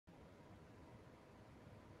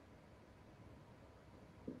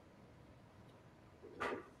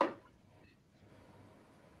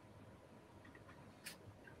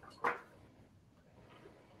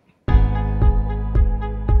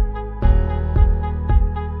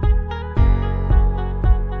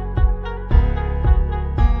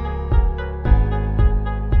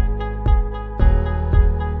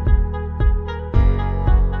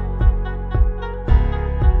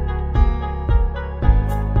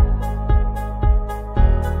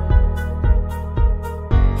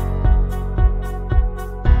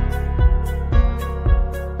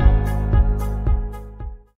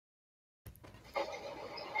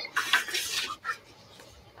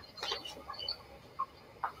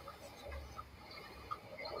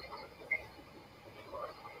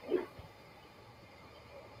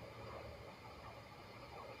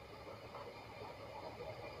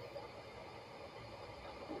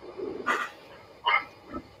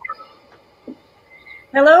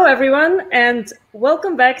Hello, everyone, and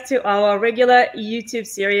welcome back to our regular YouTube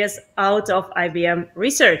series, Out of IBM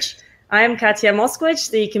Research. I am Katja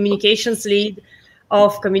Moskvich, the communications lead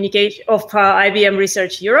of IBM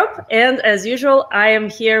Research Europe, and as usual, I am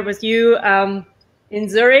here with you in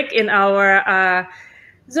Zurich, in our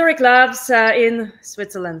Zurich labs in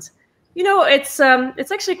Switzerland. You know, it's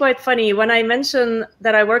actually quite funny when I mention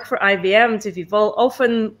that I work for IBM to people.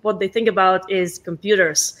 Often, what they think about is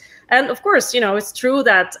computers. And of course, you know, it's true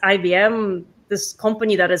that IBM, this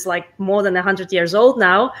company that is like more than 100 years old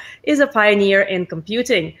now, is a pioneer in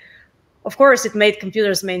computing. Of course, it made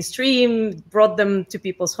computers mainstream, brought them to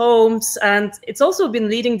people's homes, and it's also been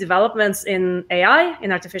leading developments in AI,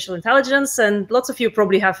 in artificial intelligence, and lots of you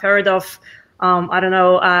probably have heard of,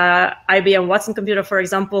 IBM Watson computer, for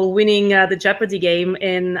example, winning the Jeopardy game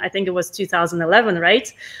in, I think it was 2011,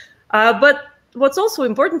 right? But what's also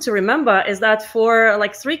important to remember is that for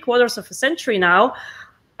like 3/4 of a century now,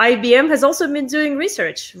 IBM has also been doing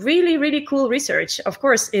research, really, really cool research, of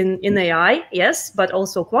course, in AI, yes, but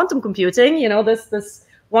also quantum computing. You know, this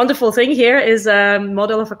wonderful thing here is a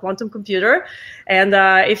model of a quantum computer. And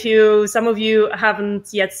if some of you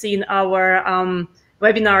haven't yet seen our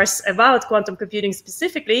webinars about quantum computing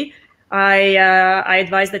specifically, I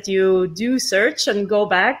advise that you do search and go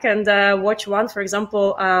back and watch one, for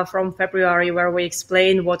example, from February, where we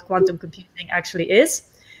explain what quantum computing actually is.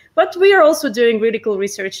 But we are also doing really cool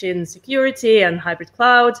research in security and hybrid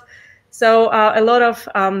cloud. So a lot of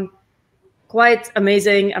quite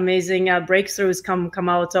amazing breakthroughs come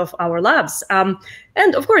out of our labs.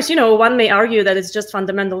 And of course, you know, one may argue that it's just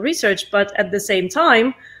fundamental research, but at the same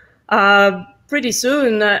time, pretty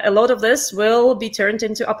soon, a lot of this will be turned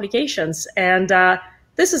into applications. And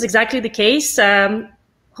this is exactly the case,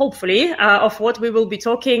 hopefully, of what we will be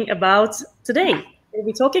talking about today. We'll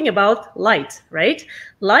be talking about light, right?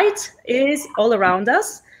 Light is all around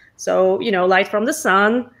us. So, you know, light from the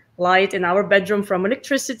sun, light in our bedroom from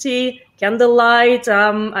electricity, candlelight,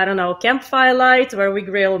 campfire light where we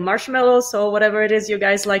grill marshmallows or whatever it is you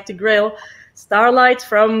guys like to grill, starlight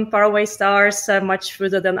from faraway stars, much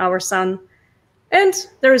further than our sun. And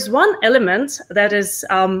there is one element that is,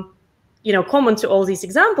 common to all these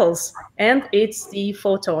examples, and it's the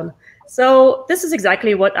photon. So this is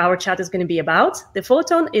exactly what our chat is going to be about. The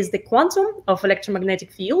photon is the quantum of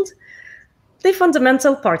electromagnetic field, the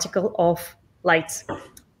fundamental particle of light.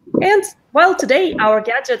 And while today our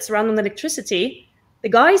gadgets run on electricity, the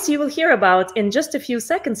guys you will hear about in just a few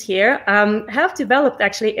seconds here have developed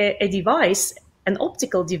actually a device, an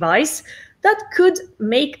optical device, that could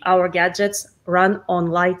make our gadgets run on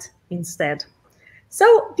light instead.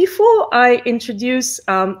 So before I introduce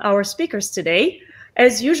our speakers today,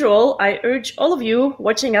 as usual, I urge all of you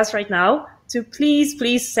watching us right now to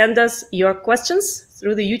please send us your questions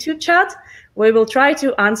through the YouTube chat. We will try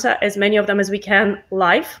to answer as many of them as we can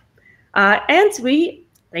live. And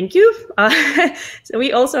thank you. So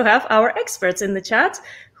we also have our experts in the chat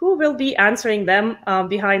who will be answering them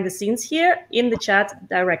behind the scenes here in the chat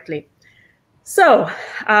directly. So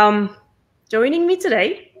joining me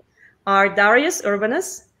today are Darius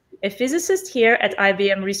Urbanas, a physicist here at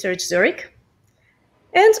IBM Research Zurich,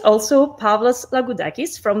 and also Pavlos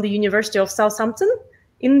Lagoudakis from the University of Southampton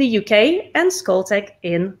in the UK and Skoltech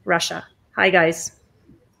in Russia. Hi, guys.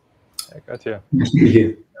 Hi, Katja.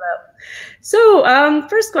 Hello. So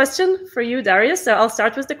first question for you, Darius. So I'll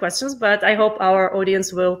start with the questions, but I hope our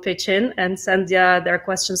audience will pitch in and send their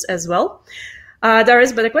questions as well.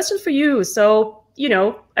 Darius, but a question for you. So, you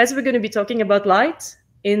know, as we're going to be talking about light,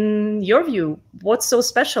 in your view, what's so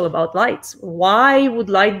special about light? Why would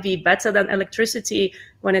light be better than electricity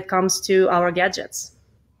when it comes to our gadgets?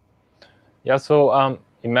 Yeah, so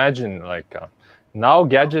imagine now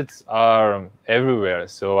gadgets are everywhere.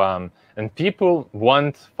 So and people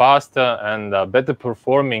want faster and better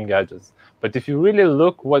performing gadgets. But if you really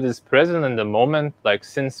look what is present in the moment, like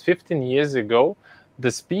since 15 years ago,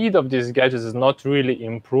 the speed of these gadgets is not really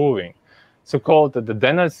improving. So-called the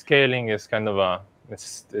Dennard scaling is kind of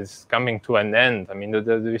it's coming to an end. I mean,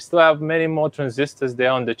 we still have many more transistors there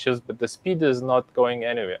on the chips, but the speed is not going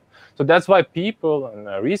anywhere. So that's why people and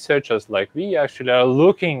researchers like we actually are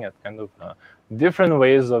looking at kind of different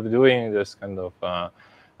ways of doing this kind of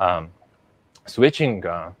switching.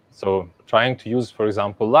 So trying to use, for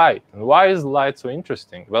example, light. And why is light so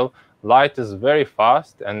interesting? Well, light is very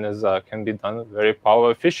fast and can be done very power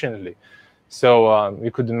efficiently. So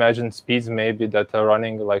we could imagine speeds maybe that are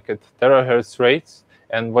running like at terahertz rates.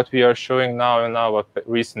 And what we are showing now in our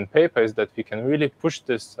recent paper is that we can really push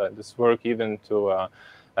this work even to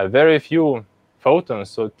a very few photons,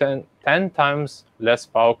 so 10 times less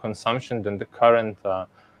power consumption than the current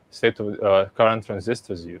current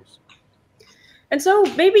transistors use. And so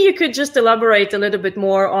maybe you could just elaborate a little bit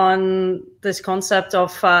more on this concept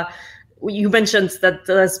of, you mentioned that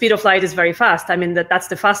the speed of light is very fast. I mean, that's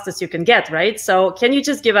the fastest you can get, right? So can you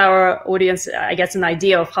just give our audience, I guess, an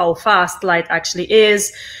idea of how fast light actually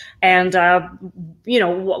is, and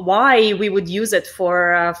why we would use it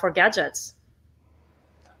for gadgets?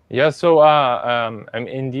 Yeah. So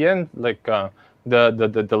in the end, like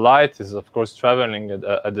the light is of course traveling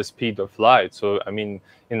at the speed of light. So I mean,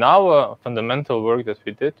 in our fundamental work that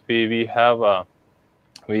we did, we have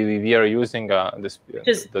we are using this.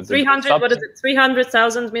 Just 300. What is it?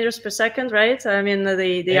 300,000 meters per second, right? I mean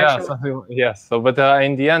the actual. Yes. So, but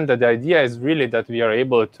in the end, the idea is really that we are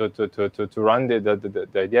able to run the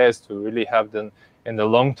idea is to really have them in the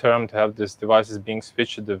long term, to have these devices being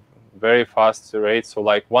switched at the very fast rate. So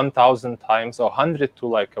like 1,000 times or 100 to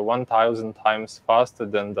like 1,000 times faster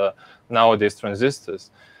than the nowadays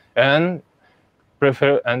transistors, and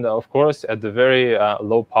of course at the very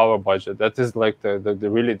low power budget. That is like the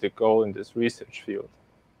really the goal in this research field.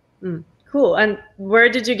 Cool. And where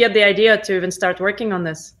did you get the idea to even start working on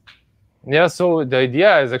this? Yeah, so the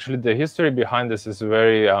idea is actually, the history behind this is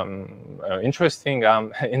very interesting.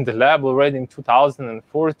 In the lab already in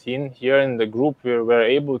 2014, here in the group, we were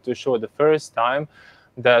able to show the first time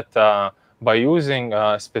that by using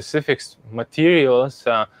specific materials,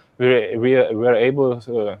 we were able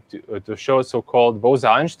to show so-called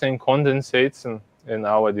Bose-Einstein condensates in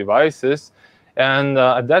our devices. And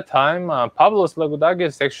at that time, Pavlos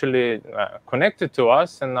Lagoudakis actually connected to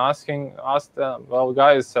us and asked, well,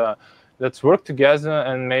 guys, let's work together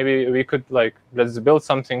and maybe we could let's build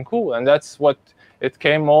something cool. And that's what it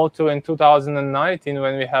came all to in 2019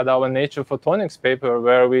 when we had our Nature Photonics paper,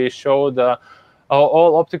 where we showed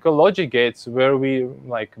all optical logic gates, where we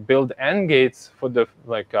build AND gates for the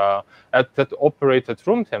that operate at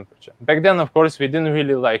room temperature. Back then, of course, we didn't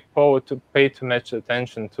really pay too much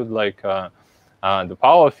attention to the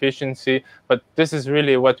power efficiency, but this is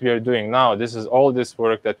really what we are doing now. This is all this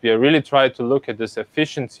work that we are really trying to look at this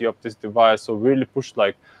efficiency of this device, so really push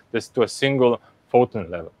this to a single photon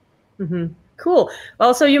level. Cool.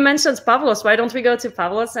 Well, so you mentioned Pavlos. Why don't we go to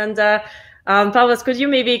Pavlos? And Pavlos, could you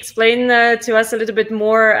maybe explain to us a little bit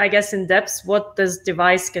more, I guess, in depth, what this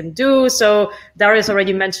device can do? So Darius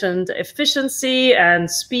already mentioned efficiency and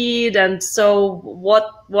speed, and so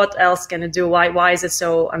what else can it do? Why is it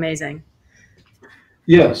so amazing?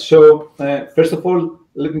 Yeah, so first of all,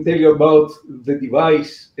 let me tell you about the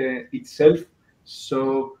device itself.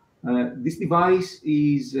 So this device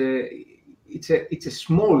is it's a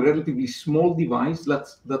small, relatively small device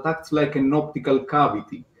that acts like an optical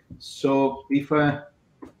cavity. So if I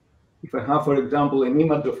have, for example, an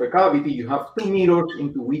image of a cavity, you have two mirrors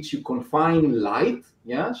into which you confine light.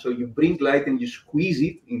 Yeah, so you bring light and you squeeze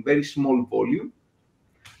it in very small volume.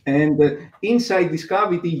 And inside this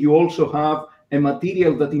cavity, you also have a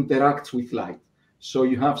material that interacts with light. So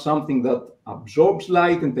you have something that absorbs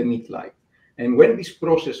light and emits light. And when this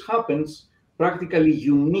process happens, practically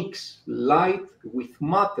you mix light with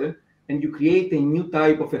matter and you create a new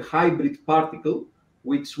type of a hybrid particle,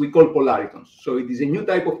 which we call polaritons. So it is a new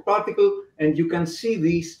type of particle, and you can see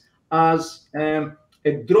this as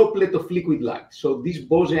a droplet of liquid light. So this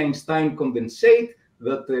Bose-Einstein condensate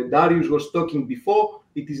that Darius was talking before,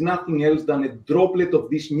 it is nothing else than a droplet of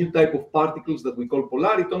this new type of particles that we call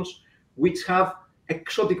polaritons, which have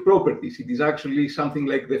exotic properties. It is actually something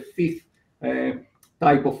like the fifth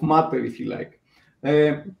type of matter, if you like.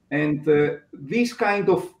 And this kind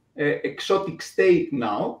of exotic state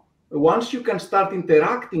now, once you can start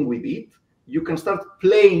interacting with it, you can start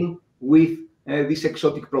playing with these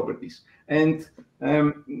exotic properties. And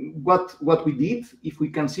what we did, if we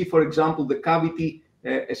can see, for example, the cavity,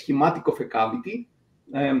 a schematic of a cavity,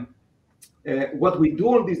 what we do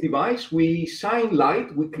on this device, we shine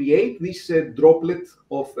light, we create this droplet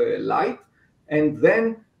of light, and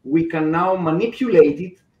then we can now manipulate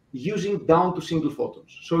it using down to single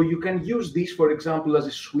photons. So you can use this, for example, as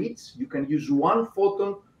a switch. You can use one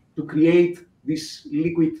photon to create this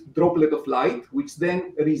liquid droplet of light, which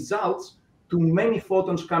then results to many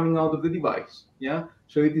photons coming out of the device. Yeah,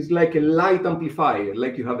 so it is like a light amplifier,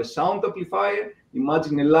 like you have a sound amplifier.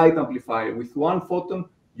 Imagine a light amplifier. With one photon,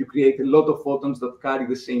 you create a lot of photons that carry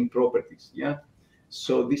the same properties. Yeah,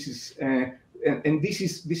 so this is and this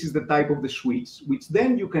is the type of the switch, which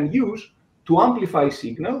then you can use to amplify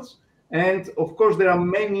signals. And of course, there are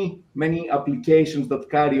many applications that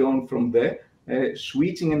carry on from there.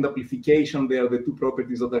 Switching and amplification, they are the two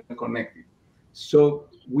properties that are connected. So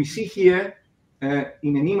we see here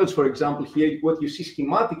in an image, for example, here what you see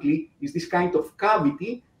schematically is this kind of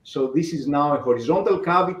cavity So this is now a horizontal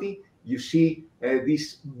cavity. You see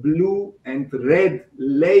these blue and red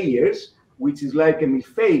layers, which is like a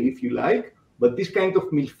milfei, if you like. But this kind of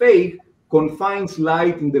milfei confines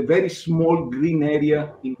light in the very small green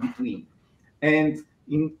area in between. And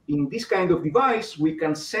in this kind of device, we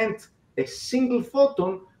can send a single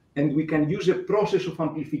photon, and we can use a process of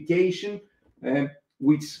amplification,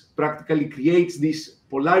 which practically creates this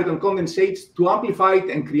polarity and condensates to amplify it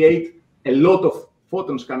and create a lot of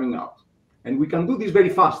photons coming out. And we can do this very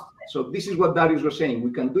fast. So this is what Darius was saying.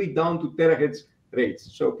 We can do it down to terahertz rates.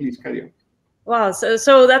 So please carry on. Wow.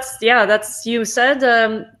 So that's, yeah, that's, you said,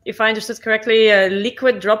 if I understood correctly, a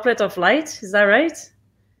liquid droplet of light. Is that right?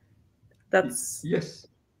 That's, yes.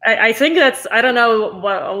 I think that's, I don't know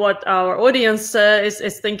what our audience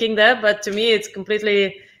is thinking there, but to me, it's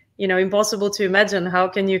completely, you know, impossible to imagine. How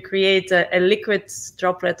can you create a liquid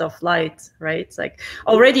droplet of light, right? It's like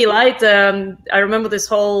already light. I remember this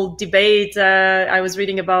whole debate I was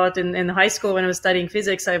reading about in high school when I was studying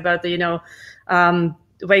physics about the, you know,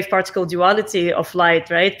 wave particle duality of light,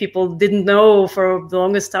 right? People didn't know for the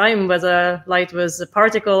longest time whether light was a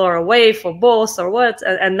particle or a wave or both or what.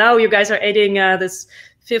 And now you guys are adding this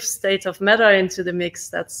fifth state of matter into the mix.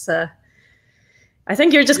 That's, I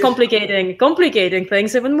think you're just complicating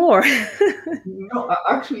things even more. No,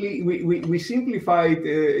 actually, we simplified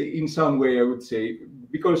in some way, I would say,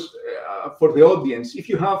 because for the audience, if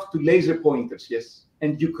you have two laser pointers, yes,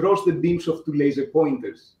 and you cross the beams of two laser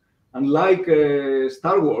pointers, unlike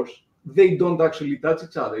Star Wars, they don't actually touch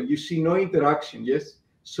each other. You see no interaction, yes?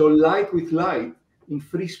 So light with light in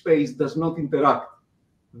free space does not interact.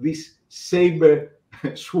 These saber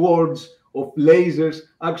swords of lasers,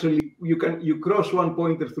 actually, you cross one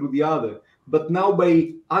pointer through the other. But now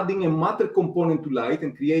by adding a matter component to light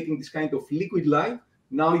and creating this kind of liquid light,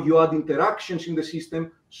 now you add interactions in the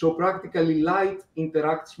system. So practically light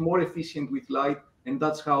interacts more efficient with light. And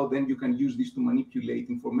that's how then you can use this to manipulate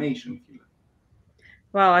information, if you like.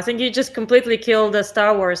 Wow, I think you just completely killed the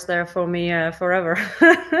Star Wars there for me forever.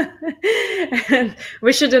 And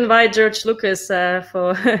we should invite George Lucas to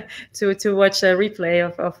watch a replay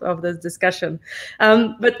of this discussion.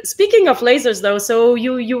 But speaking of lasers, though, so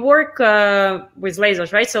you work with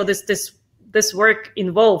lasers, right? So this work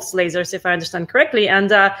involves lasers, if I understand correctly.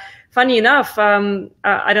 And funny enough,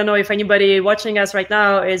 I don't know if anybody watching us right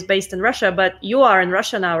now is based in Russia, but you are in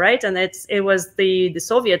Russia now, right? And it was the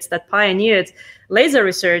Soviets that pioneered laser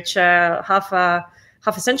research half a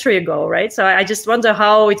century ago, right? So I just wonder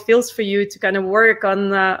how it feels for you to kind of work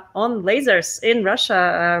on lasers in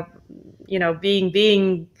Russia, you know, being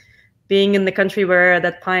in the country where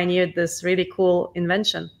that pioneered this really cool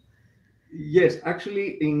invention. Yes,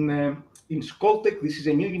 actually, in Skoltech, this is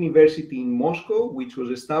a new university in Moscow, which was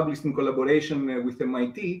established in collaboration with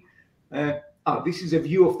MIT. This is a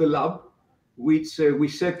view of the lab, which we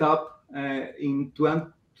set up in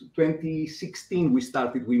 2016.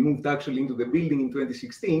 We moved actually into the building in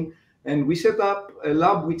 2016, and we set up a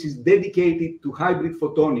lab which is dedicated to hybrid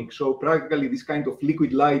photonics. So practically this kind of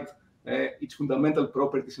liquid light, its fundamental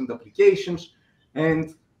properties and applications.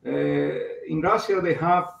 And in Russia, they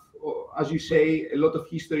have, as you say, a lot of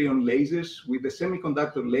history on lasers with the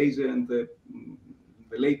semiconductor laser and the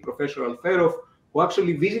late Professor Alferov, who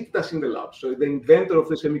actually visited us in the lab. So the inventor of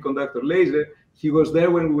the semiconductor laser, he was there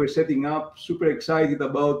when we were setting up, super excited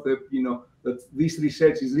about that this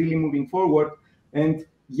research is really moving forward. And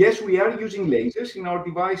yes, we are using lasers in our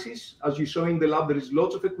devices. As you saw in the lab, there is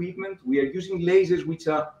lots of equipment. We are using lasers which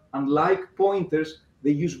are, unlike pointers,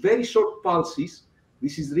 they use very short pulses.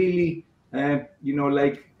 This is really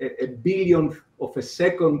like a billionth of a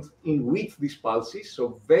second in width, these pulses,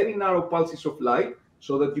 so very narrow pulses of light,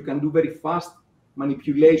 so that you can do very fast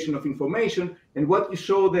manipulation of information. And what you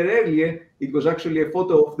saw there earlier, it was actually a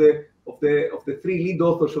photo of the three lead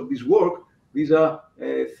authors of this work. These are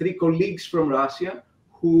three colleagues from Russia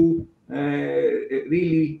who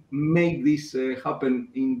really made this happen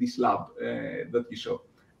in this lab that you saw.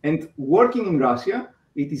 And working in Russia,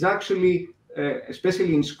 it is actually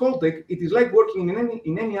especially in Skoltech, it is like working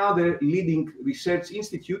in any other leading research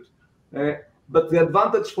institute. But the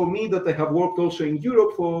advantage for me that I have worked also in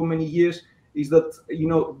Europe for many years is that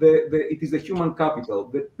it is the human capital.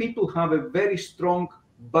 The people have a very strong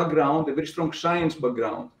background, a very strong science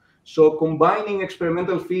background. So combining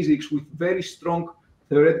experimental physics with very strong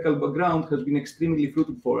theoretical background has been extremely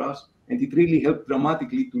fruitful for us, and it really helped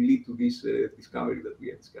dramatically to lead to this discovery that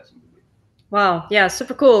we are discussing today. Wow, yeah,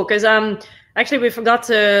 super cool. Because actually, we forgot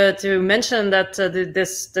to mention that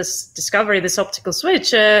this discovery, this optical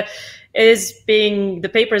switch, the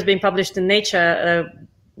paper is being published in Nature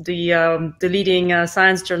the leading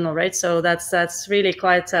science journal, right? So that's really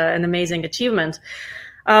quite an amazing achievement.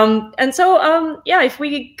 And so yeah, if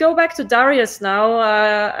we go back to Darius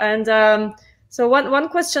now, so one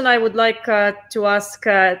question I would like to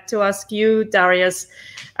ask you, Darius,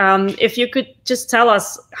 if you could just tell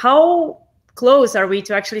us how close are we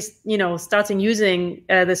to actually, starting using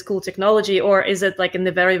this cool technology, or is it like in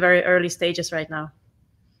the very, very early stages right now?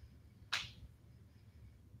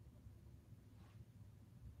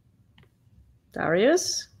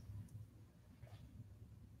 Darius?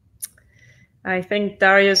 I think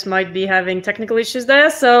Darius might be having technical issues there.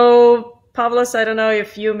 So, Pavlos, I don't know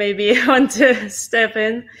if you maybe want to step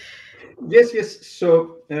in. Yes.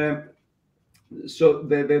 So,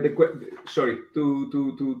 sorry,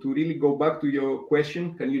 to really go back to your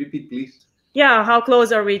question, can you repeat, please? Yeah, how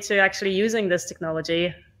close are we to actually using this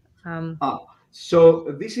technology?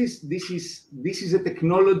 So this is a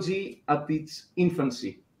technology at its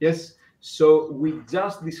infancy. Yes. So we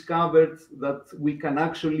just discovered that we can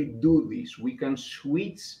actually do this. We can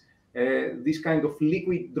switch this kind of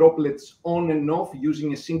liquid droplets on and off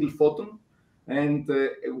using a single photon. And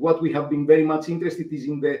what we have been very much interested is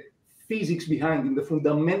in the physics behind, in the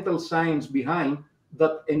fundamental science behind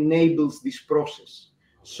that enables this process.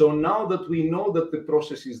 So now that we know that the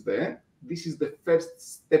process is there, this is the first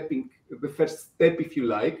step, if you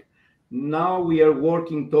like. Now we are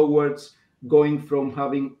working towards going from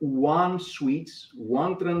having one switch,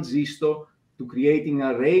 one transistor, to creating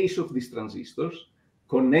arrays of these transistors,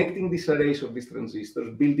 connecting these arrays of these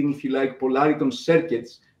transistors, building, if you like, polariton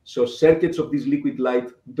circuits, so circuits of these liquid light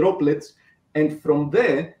droplets, and from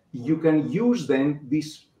there, you can use then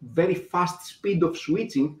this very fast speed of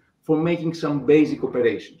switching for making some basic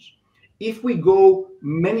operations. If we go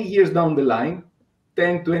many years down the line,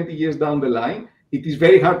 10, 20 years down the line, it is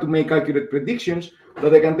very hard to make accurate predictions,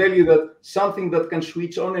 but I can tell you that something that can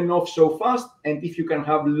switch on and off so fast, and if you can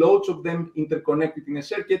have loads of them interconnected in a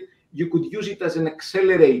circuit, you could use it as an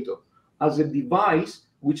accelerator, as a device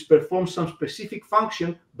which performs some specific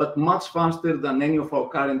function, but much faster than any of our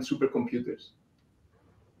current supercomputers.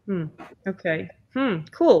 Okay.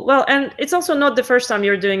 Cool. Well, and it's also not the first time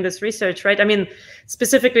you're doing this research, right? I mean,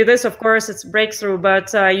 specifically this, of course, it's breakthrough,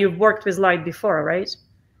 but you've worked with light before, right?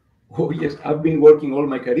 Oh, yes. I've been working all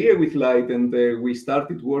my career with light, and we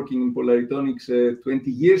started working in polaritonics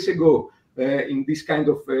 20 years ago in this kind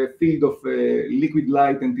of field of liquid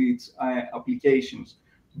light and its applications.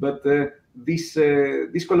 But this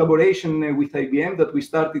collaboration with IBM that we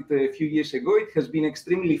started a few years ago, it has been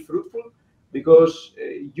extremely fruitful, because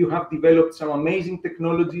you have developed some amazing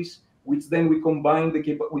technologies, which then we combine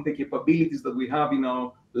with the capabilities that we have in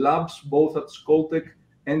our labs, both at Skoltech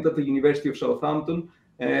and at the University of Southampton.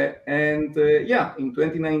 Yeah, in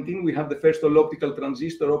 2019, we have the first all-optical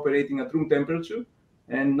transistor operating at room temperature.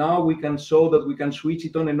 And now we can show that we can switch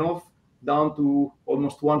it on and off down to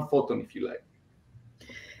almost one photon, if you like.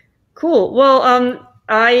 Cool. Well,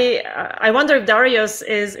 I wonder if Darius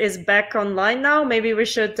is back online now. Maybe we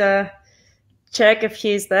should check if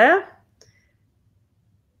he's there.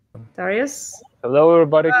 Darius? Hello,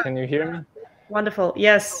 everybody. Can you hear me? Wonderful.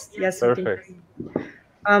 Yes. Perfect.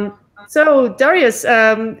 So, Darius,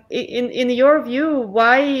 in your view,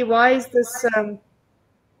 why is this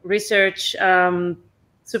research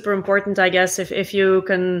super important? I guess if you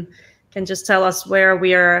can just tell us where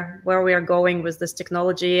we are going with this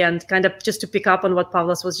technology, and kind of just to pick up on what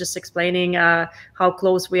Pavlos was just explaining, how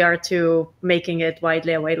close we are to making it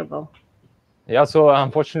widely available. Yeah, so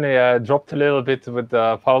unfortunately I dropped a little bit with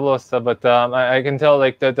Pavlos, but I can tell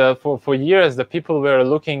like that for years the people were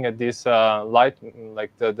looking at this light,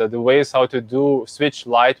 like the ways how to switch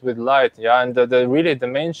light with light. Yeah, and really the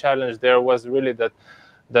main challenge there was really that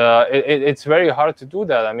it's very hard to do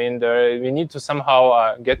that. I mean, we need to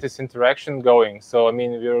somehow get this interaction going. So I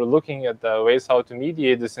mean, we were looking at the ways how to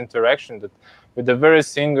mediate this interaction, that with a very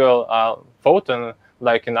single photon,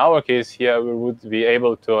 like in our case here, we would be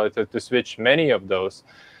able to switch many of those.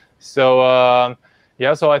 So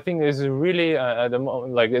yeah, so I think this is really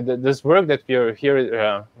this work that we are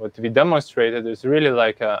here, what we demonstrated is really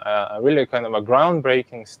like a really kind of a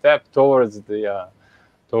groundbreaking step towards the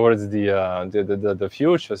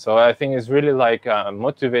future. So I think it's really like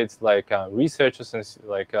motivates like researchers and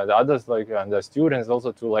like the others, like the students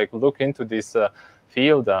also, to like look into this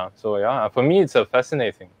field. So yeah, for me it's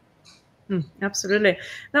fascinating. Absolutely.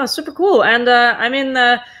 No, super cool. And I mean,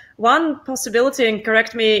 one possibility, and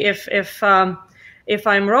correct me if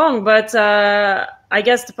I'm wrong, but I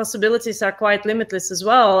guess the possibilities are quite limitless as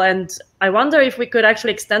well. And I wonder if we could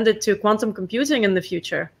actually extend it to quantum computing in the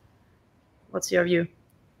future. What's your view?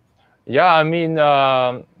 Yeah, I mean,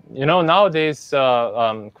 you know, nowadays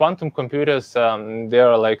quantum computers,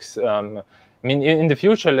 they're like, I mean, in the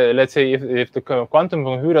future, let's say if the quantum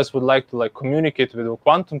computers would like to communicate with the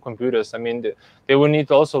quantum computers, I mean, they will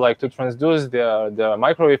need also to transduce the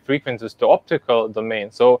microwave frequencies to optical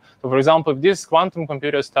domain. So for example, if these quantum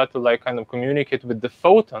computers start to kind of communicate with the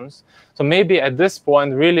photons, so maybe at this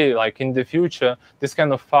point, really in the future, this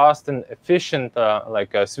kind of fast and efficient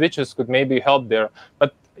switches could maybe help there.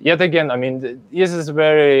 But yet again, I mean, this is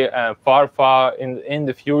very far in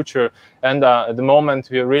the future, and at the moment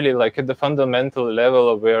we're really at the fundamental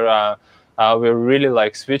level where we're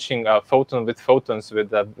really switching photon with photons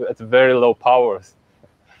with at very low powers.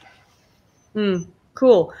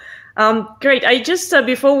 Cool. Great. I just,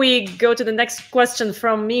 before we go to the next question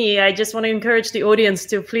from me, I just want to encourage the audience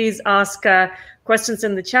to please ask questions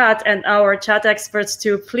in the chat, and our chat experts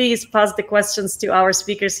to please pass the questions to our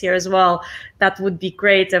speakers here as well. That would be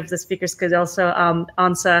great if the speakers could also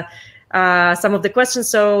answer some of the questions.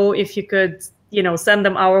 So if you could, send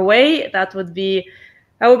them our way, that would be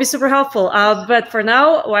super helpful. But for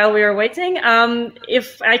now, while we are waiting,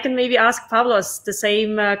 if I can maybe ask Pavlos the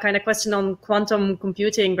same kind of question on quantum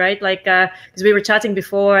computing, right? Because we were chatting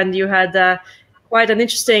before, and you had quite an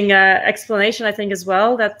interesting explanation, I think, as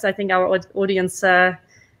well, that I think our audience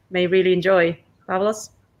may really enjoy. Pavlos?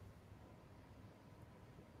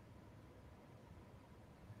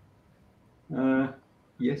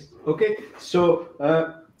 Yes. Okay. So,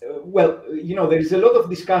 well, there is a lot of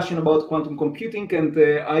discussion about quantum computing, and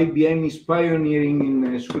IBM is pioneering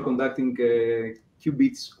in superconducting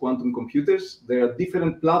qubits quantum computers. There are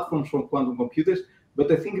different platforms for quantum computers,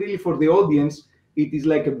 but I think really for the audience, it is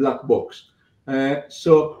like a black box.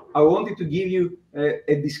 So I wanted to give you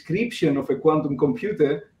a description of a quantum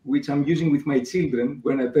computer, which I'm using with my children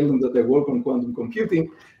when I tell them that I work on quantum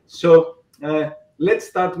computing. So let's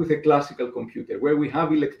start with a classical computer where we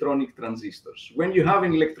have electronic transistors. When you have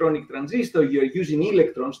an electronic transistor, you're using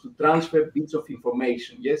electrons to transfer bits of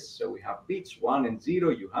information. Yes, so we have bits 1 and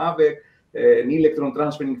 0. You have an electron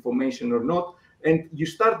transferring information or not. And you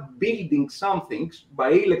start building some things by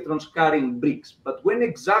electrons carrying bricks. But when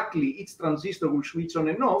exactly each transistor will switch on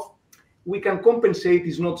and off, we can compensate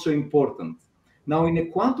is not so important. Now, in a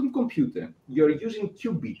quantum computer, you're using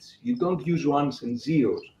qubits. You don't use ones and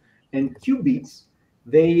zeros. And qubits,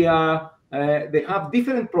 they have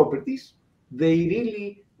different properties.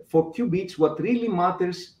 For qubits, what really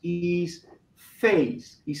matters is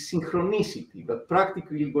phase, is synchronicity. But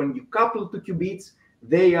practically, when you couple two qubits,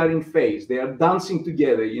 they are in phase. They are dancing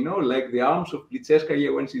together, like the arms of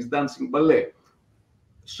Plisetskaya when she's dancing ballet.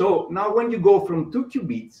 So now when you go from 2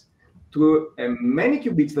 qubits to many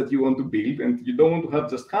qubits that you want to build, and you don't want to have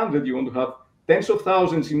just 100, you want to have tens of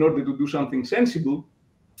thousands in order to do something sensible,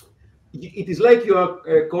 it is like you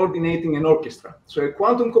are coordinating an orchestra. So a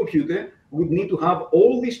quantum computer would need to have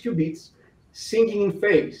all these qubits singing in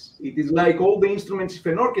phase. It is like all the instruments of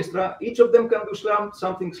an orchestra. Each of them can do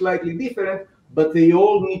something slightly different, but they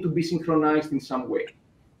all need to be synchronized in some way.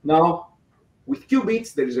 Now, with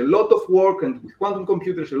qubits, there is a lot of work, and with quantum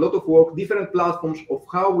computers, a lot of work, different platforms of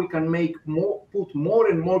how we can put more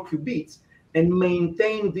and more qubits and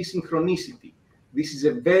maintain this synchronicity. This is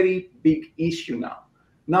a very big issue now.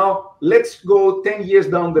 Now, let's go 10 years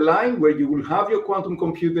down the line where you will have your quantum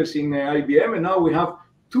computers in IBM, and now we have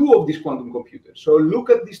 2 of these quantum computers. So look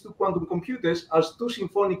at these 2 quantum computers as 2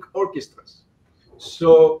 symphonic orchestras.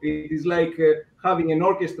 So it is like having an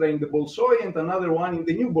orchestra in the Bolshoi and another one in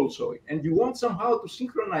the new Bolshoi. And you want somehow to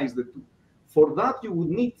synchronize the 2. For that, you would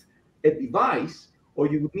need a device, or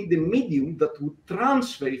you would need a medium that would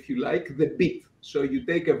transfer, if you like, the beat. So you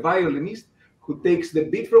take a violinist who takes the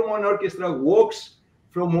beat from one orchestra, walks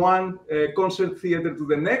from one concert theater to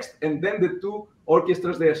the next, and then the 2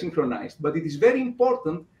 orchestras, they are synchronized. But it is very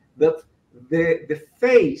important that the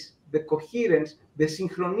phase, the coherence, the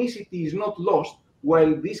synchronicity is not lost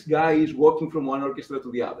while this guy is walking from one orchestra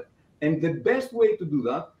to the other. And the best way to do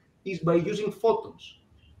that is by using photons.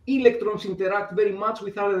 Electrons interact very much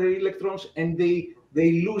with other electrons, and they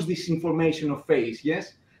lose this information of phase,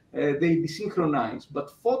 yes? They desynchronize.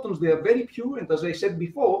 But photons, they are very pure, and as I said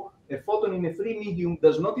before, a photon in a free medium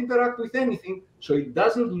does not interact with anything, so it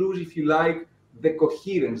doesn't lose, if you like, the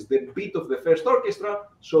coherence, the beat of the first orchestra.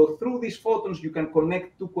 So through these photons, you can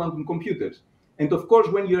connect 2 quantum computers. And of course,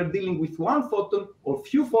 when you are dealing with 1 photon or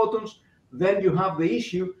few photons, then you have the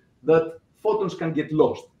issue that photons can get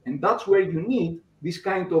lost. And that's where you need this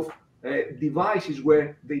kind of devices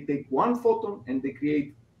where they take 1 photon and they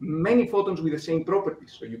create many photons with the same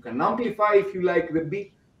properties. So you can amplify, if you like, the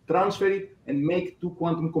beat, transfer it, and make 2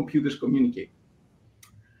 quantum computers communicate.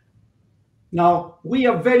 Now we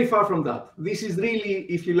are very far from that. This is really,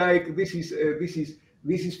 if you like, this is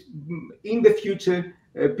in the future.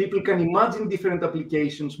 People can imagine different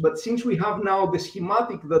applications, but since we have now the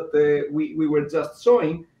schematic that we were just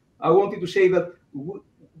showing, I wanted to say that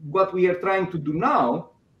what we are trying to do now,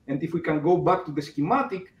 and if we can go back to the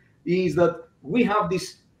schematic, is that we have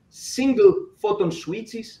these single photon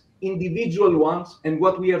switches, individual ones, and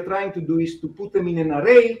what we are trying to do is to put them in an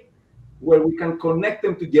array where we can connect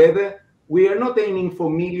them together. We are not aiming for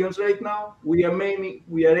millions right now. We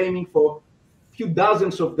are aiming for a few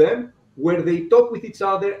dozens of them, where they talk with each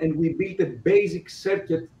other, and we build a basic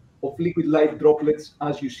circuit of liquid light droplets,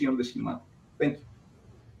 as you see on the schematic. Thank you.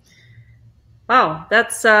 Wow,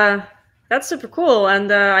 that's super cool,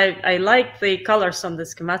 and I like the colors on the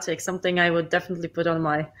schematic. Something I would definitely put on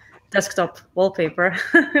my desktop wallpaper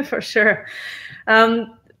for sure.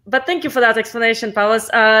 But thank you for that explanation, Pavlos.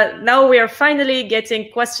 Now we are finally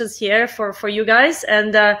getting questions here for you guys,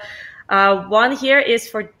 and one here is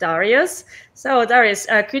for Darius. So Darius,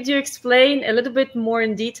 could you explain a little bit more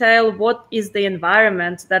in detail what is the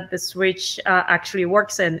environment that the switch actually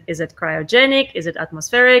works in? Is it cryogenic? Is it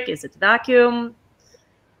atmospheric? Is it vacuum?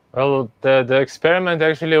 Well, the experiment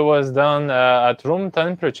actually was done at room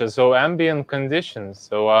temperature, so ambient conditions.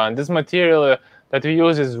 So this material that we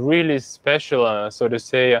use is really special, so to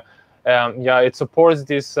say. Yeah, it supports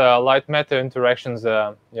these light matter interactions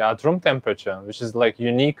yeah, at room temperature, which is like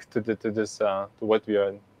unique to what we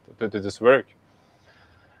are to this work.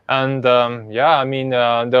 And yeah, I mean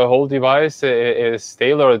the whole device is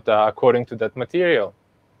tailored according to that material.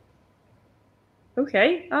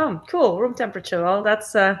 Okay. Cool. Room temperature. Well,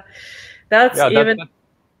 that's yeah, even.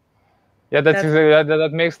 That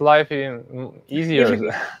makes life even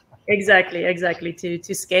easier. Exactly.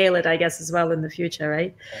 To scale it, I guess, as well in the future,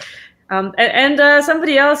 right? And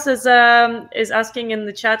somebody else is asking in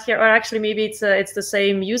the chat here, or actually maybe it's the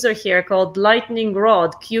same user here, called Lightning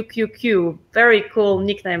Rod QQQ. Very cool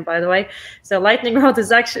nickname, by the way. So Lightning Rod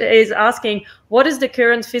is asking, what is the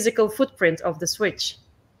current physical footprint of the switch?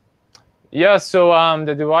 Yeah, so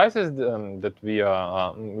the devices that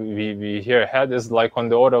we here had is like on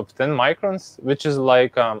the order of 10 microns, which is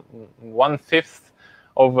like 1/5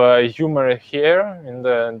 of a human hair in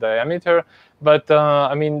the diameter. But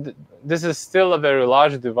I mean, this is still a very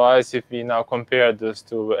large device if we now compare this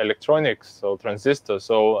to electronics, so transistors.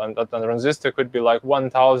 So and a transistor could be like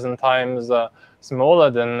 1,000 times smaller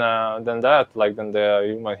than that, like than the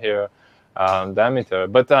human hair diameter.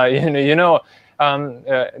 But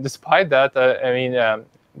despite that, I mean,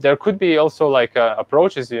 there could be also like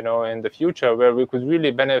approaches, in the future where we could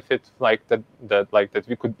really benefit, like that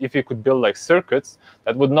we could, if we could build like circuits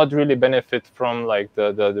that would not really benefit from like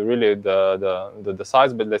the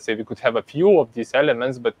size, but let's say we could have a few of these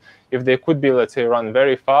elements, but if they could be, let's say, run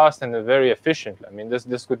very fast and very efficiently, I mean,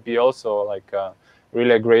 this could be also like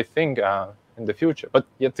really a great thing in the future. But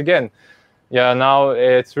yet again, yeah, now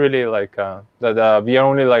it's really like that we are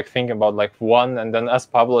only like thinking about like one, and then as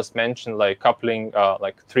Pavlos mentioned, like coupling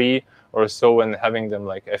like 3 or so and having them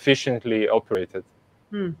like efficiently operated.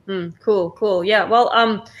 Cool. Yeah,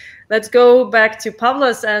 well, let's go back to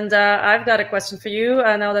Pavlos, and I've got a question for you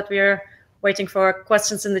now that we're waiting for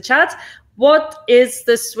questions in the chat. What is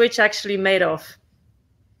the switch actually made of?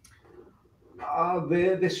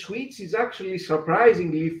 The switch is actually,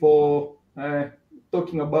 surprisingly, for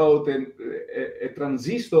talking about a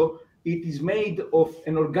transistor, it is made of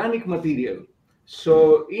an organic material.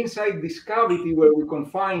 So inside this cavity where we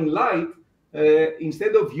confine light,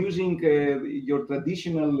 instead of using your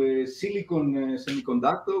traditional silicon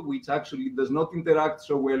semiconductor, which actually does not interact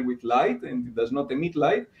so well with light and it does not emit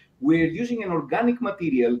light, we're using an organic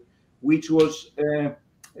material which was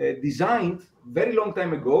designed very long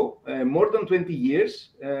time ago, more than 20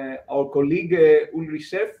 years. Our colleague Ulrich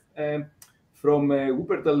Seff from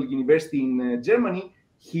Wuppertal University in Germany,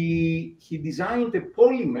 he designed a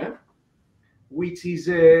polymer which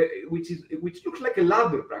looks like a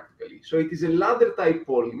ladder practically. So it is a ladder type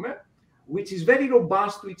polymer, which is very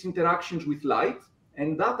robust to its interactions with light,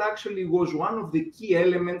 and that actually was one of the key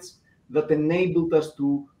elements that enabled us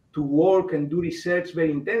to work and do research,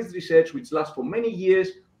 very intense research, which lasts for many years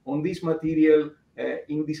on this material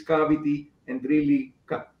in this cavity, and really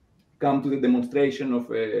come to the demonstration of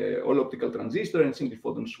all-optical transistor and single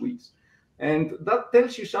photon switch. And that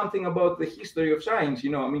tells you something about the history of science.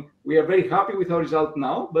 I mean, we are very happy with our result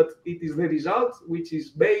now, but it is the result which is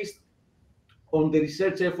based on the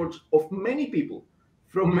research efforts of many people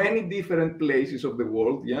from many different places of the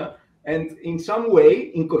world, yeah? And in some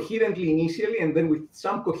way, incoherently initially, and then with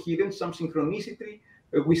some coherence, some synchronicity,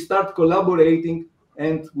 we start collaborating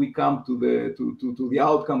and we come to the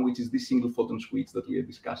outcome, which is this single photon switch that we are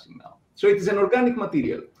discussing now. So it is an organic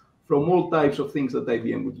material from all types of things that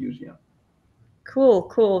IBM would use. Yeah. Cool,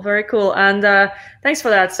 cool, very cool. And thanks for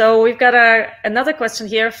that. So we've got another question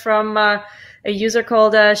here from a user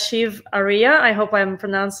called Shiv Arya. I hope I'm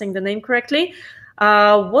pronouncing the name correctly.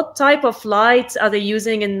 What type of light are they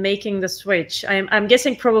using in making the switch? I'm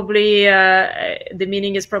guessing probably the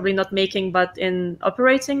meaning is probably not making, but in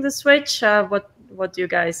operating the switch. What do you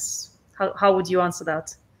guys? How would you answer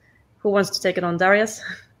that? Who wants to take it on, Darius?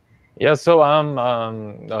 Yeah, so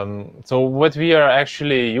so what we are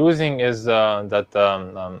actually using is that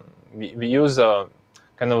we use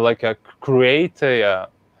kind of like a create a.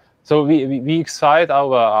 So we excite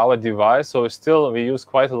our device. So still we use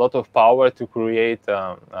quite a lot of power to create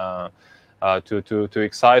to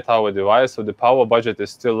excite our device. So the power budget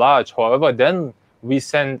is still large. However, then we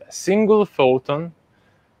send a single photon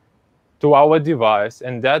to our device,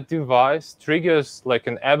 and that device triggers like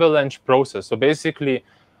an avalanche process. So basically,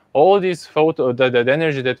 all this the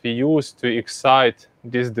energy that we use to excite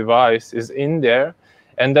this device is in there.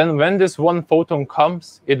 And then when this one photon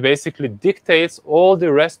comes, it basically dictates all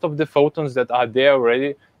the rest of the photons that are there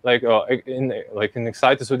already, like in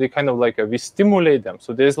excited. So they kind of like we stimulate them.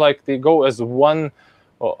 So there's like they go as one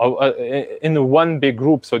in one big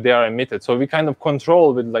group. So they are emitted. So we kind of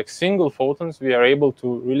control with like single photons. We are able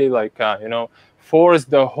to really like force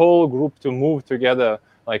the whole group to move together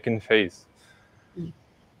like in phase.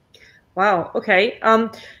 Wow. Okay.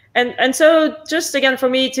 And so just again for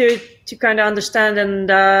me to kind of understand,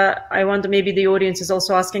 and I wonder maybe the audience is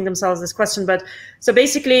also asking themselves this question, but so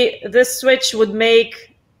basically this switch would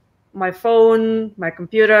make my phone, my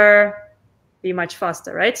computer be much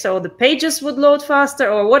faster, right? So the pages would load faster,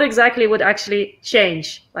 or what exactly would actually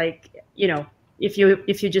change? Like, if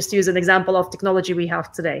you just use an example of technology we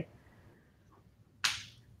have today.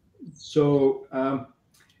 So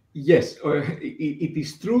yes, it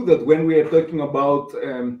is true that when we are talking about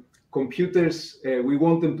computers, we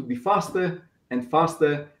want them to be faster and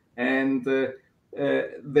faster, and but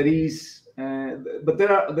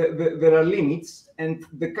there are limits, and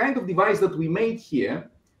the kind of device that we made here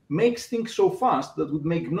makes things so fast that would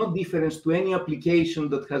make no difference to any application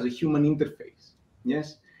that has a human interface.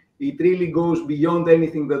 Yes, it really goes beyond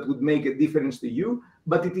anything that would make a difference to you.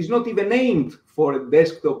 But it is not even aimed for a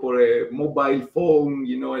desktop or a mobile phone,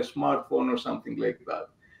 a smartphone or something like that.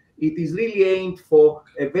 It is really aimed for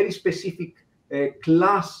a very specific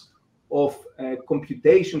class of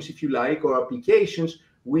computations, if you like, or applications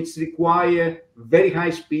which require very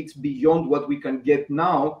high speeds beyond what we can get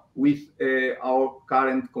now with our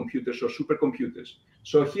current computers or supercomputers.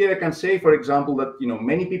 So here I can say, for example, that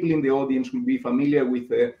many people in the audience will be familiar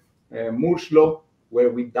with Moore's law, where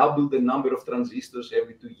we double the number of transistors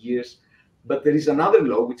every 2 years. But there is another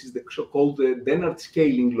law, which is the so-called Dennard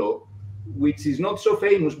scaling law, which is not so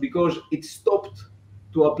famous because it stopped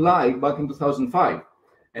to apply back in 2005.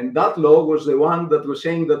 And that law was the one that was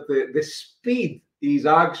saying that the speed is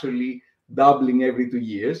actually doubling every 2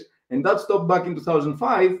 years. And that stopped back in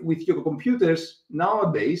 2005 with your computers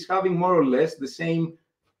nowadays having more or less the same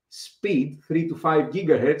speed, 3 to 5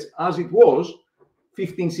 gigahertz, as it was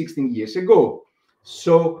 15, 16 years ago.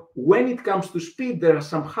 So when it comes to speed, there are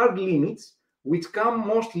some hard limits which come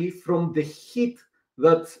mostly from the heat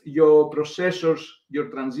that your processors, your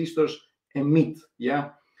transistors emit. Yeah.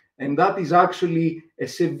 And that is actually a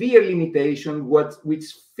severe limitation which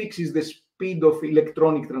fixes the speed of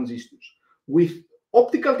electronic transistors. With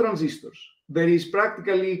optical transistors, there is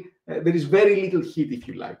very little heat, if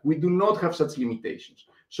you like. We do not have such limitations.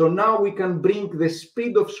 So now we can bring the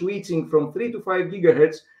speed of switching from 3 to 5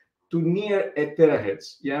 gigahertz to near a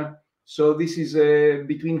terahertz. Yeah. So this is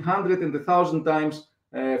between 100 and 1,000 times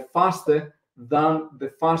faster than the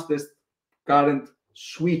fastest current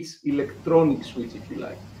switch, electronic switch, if you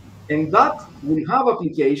like. And that will have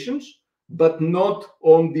applications, but not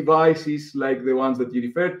on devices like the ones that you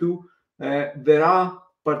refer to. There are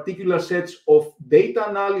particular sets of data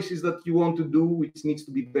analysis that you want to do, which needs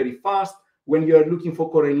to be very fast when you are looking for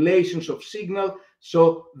correlations of signal.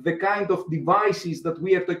 So the kind of devices that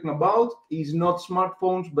we are talking about is not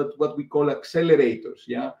smartphones, but what we call accelerators.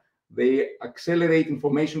 Yeah, they accelerate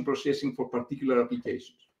information processing for particular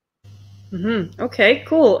applications. Mm-hmm. Okay,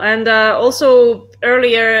 cool. And also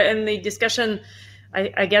earlier in the discussion,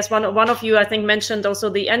 I guess one of you, I think, mentioned also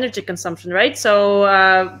the energy consumption, right? So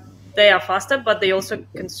they are faster, but they also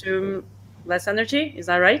consume less energy. Is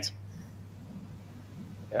that right?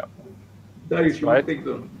 Yeah. Darius, you want to take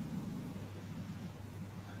them?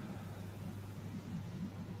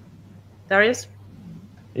 Darius?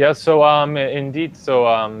 Yeah, so indeed, so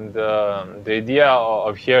the idea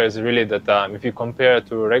of here is really that if you compare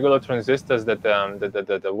to regular transistors, that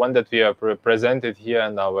the one that we have presented here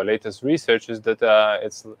in our latest research is that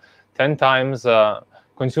it's 10 times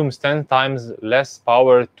consumes 10 times less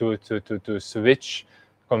power to switch,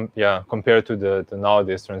 compared to the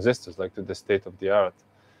nowadays transistors, like to the state of the art.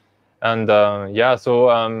 And yeah, so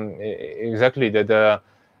exactly that.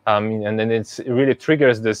 And then it really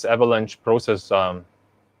triggers this avalanche process.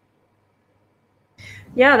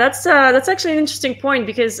 Yeah, that's actually an interesting point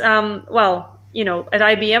because, well, you know, at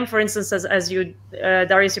IBM, for instance, as you,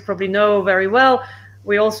 Darius, you probably know very well,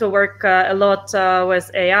 we also work a lot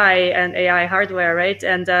with AI and AI hardware, right?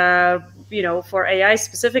 And you know, for AI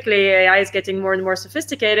specifically, AI is getting more and more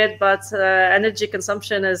sophisticated, but energy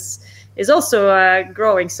consumption is also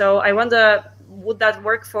growing. So I wonder, would that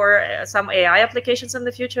work for some AI applications in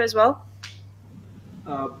the future as well?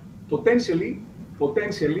 Potentially,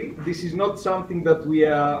 potentially, this is not something that we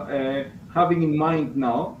are having in mind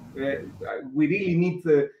now. We really need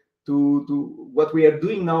to what we are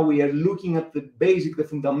doing now. We are looking at the basic, the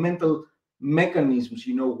fundamental mechanisms.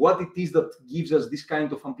 You know, what it is that gives us this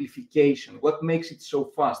kind of amplification. What makes it so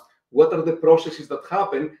fast? What are the processes that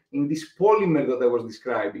happen in this polymer that I was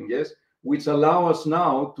describing? Yes, which allow us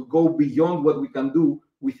now to go beyond what we can do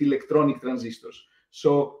with electronic transistors.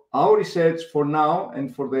 So our research for now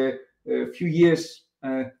and for the few years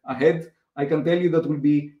ahead, I can tell you that we'll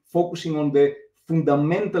be focusing on the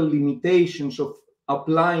fundamental limitations of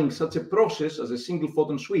applying such a process as a single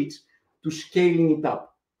photon switch to scaling it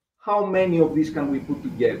up. How many of these can we put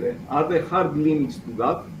together? Are there hard limits to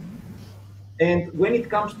that? And when it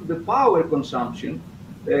comes to the power consumption,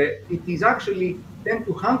 it is actually 10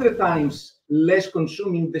 to 100 times less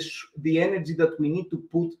consuming the energy that we need to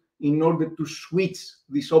put in order to switch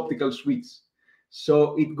this optical switch.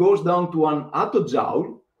 So it goes down to 1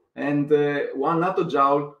 attojoule, and 1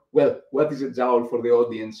 attojoule, well, what is a joule for the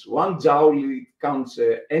audience? 1 joule, it counts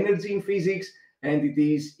energy in physics, and it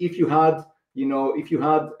is if you had, you know, if you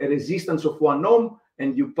had a resistance of 1 ohm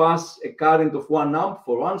and you pass a current of 1 amp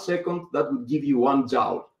for 1 second, that would give you 1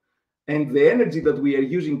 joule. And the energy that we are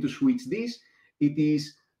using to switch this, it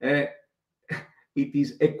is a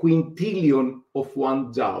quintillion of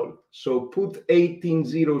 1 joule. So put 18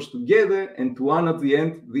 zeros together and 1 at the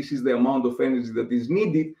end. This is the amount of energy that is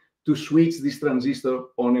needed to switch this transistor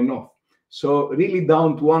on and off. So really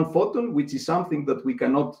down to 1 photon, which is something that we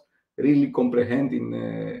cannot really comprehend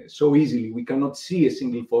in so easily. We cannot see a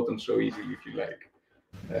single photon so easily, if you like.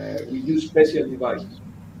 We use special devices.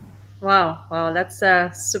 Wow, wow, that's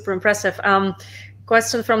super impressive.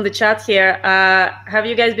 Question from the chat here. Have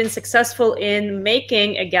you guys been successful in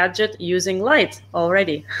making a gadget using light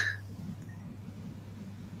already?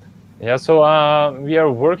 Yeah, so we are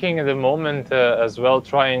working at the moment as well,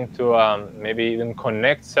 trying to maybe even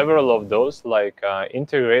connect several of those, like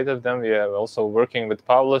integrated them. We are also working with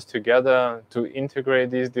Pavlos together to integrate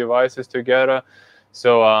these devices together.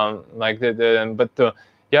 So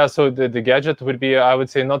yeah, so the gadget would be, I would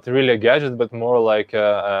say, not really a gadget, but more like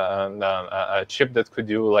a chip that could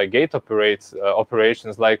do like gate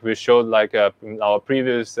operations, like we showed like in our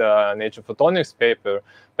previous Nature Photonics paper.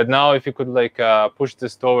 But now, if you could like push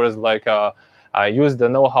this towards like use the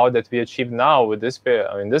know-how that we achieved now with this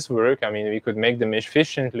in this work, I mean, we could make them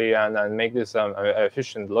efficiently and make this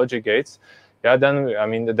efficient logic gates. Yeah, then I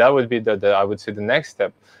mean that would be the I would say the next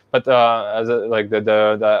step. But as like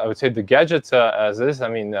I would say the gadgets as this, I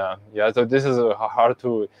mean, yeah. So this is hard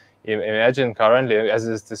to imagine currently, as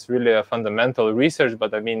is this really a fundamental research.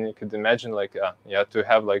 But I mean, you could imagine like yeah, to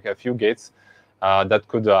have like a few gates that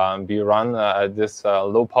could be run at this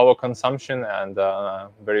low power consumption and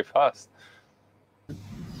very fast.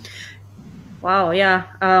 Wow, yeah,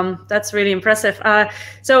 that's really impressive.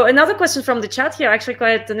 So another question from the chat here, actually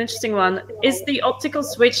quite an interesting one. Is the optical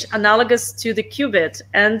switch analogous to the qubit?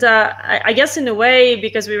 And I guess in a way,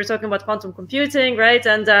 because we were talking about quantum computing, right?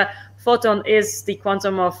 And photon is the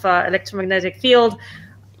quantum of electromagnetic field.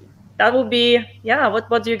 That would be, yeah,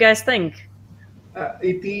 what do you guys think?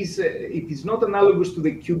 It is not analogous to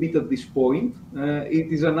the qubit at this point.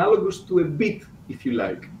 It is analogous to a bit, if you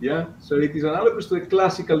like. Yeah. So it is analogous to a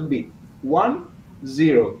classical bit. 1,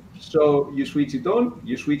 0. So you switch it on,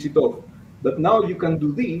 you switch it off. But now you can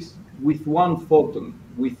do this with 1 photon,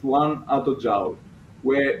 with 1 attojoule,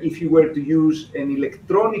 where if you were to use an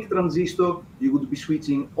electronic transistor, you would be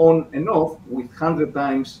switching on and off with 100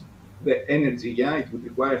 times the energy. Yeah, it would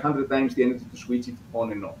require 100 times the energy to switch it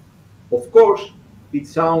on and off. Of course, it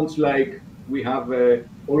sounds like we have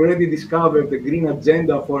already discovered the green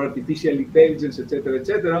agenda for artificial intelligence, etc.,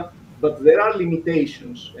 etc. but there are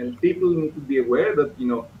limitations, and people need to be aware that, you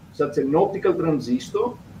know, such an optical transistor,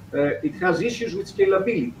 it has issues with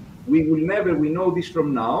scalability. We will never, we know this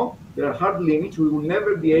from now, there are hard limits. We will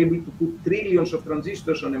never be able to put trillions of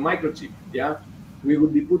transistors on a microchip, yeah? We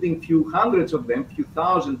would be putting few hundreds of them, few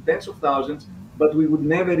thousand, tens of thousands, but we would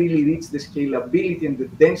never really reach the scalability and the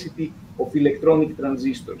density of electronic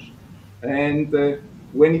transistors. And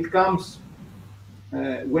when it comes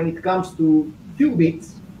to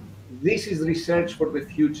qubits, this is research for the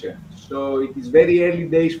future. So it is very early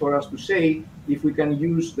days for us to say if we can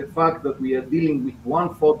use the fact that we are dealing with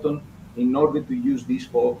one photon in order to use this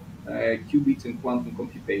for qubits and quantum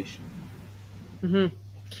computation. Mm-hmm.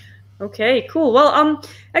 Okay, cool. Well,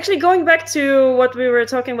 actually going back to what we were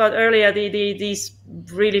talking about earlier, these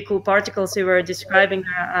really cool particles you were describing,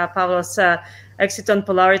 Pavlos, exciton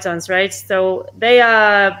polaritons, right? So they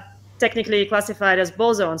are technically classified as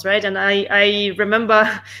bosons, right? And I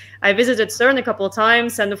remember I visited CERN a couple of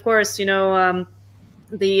times, and of course, you know,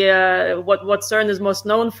 what CERN is most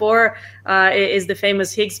known for is the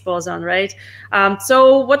famous Higgs boson, right?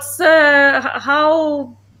 So what's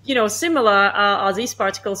how, you know, similar are these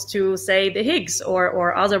particles to, say, the Higgs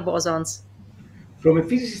or other bosons? From a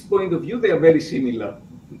physicist point of view, they are very similar.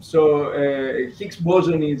 So Higgs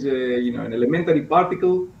boson is you know, an elementary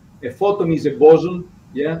particle. A photon is a boson.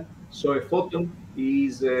 Yeah. So a photon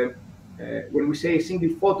is when we say a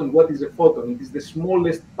single photon, what is a photon? It is the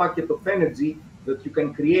smallest packet of energy that you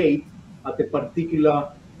can create at a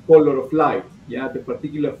particular color of light. Yeah, at a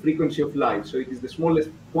particular frequency of light. So it is the smallest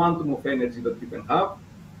quantum of energy that you can have.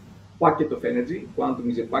 Packet of energy. Quantum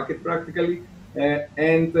is a packet practically,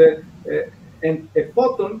 and a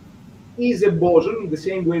photon is a boson in the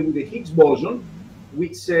same way with the Higgs boson,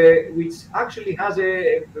 which actually has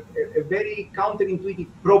a very counterintuitive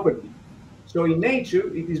property. So in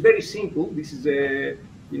nature, it is very simple. This is a,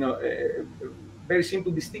 you know, a very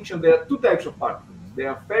simple distinction. There are two types of particles. There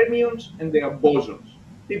are fermions and there are bosons.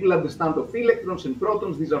 People understand of electrons and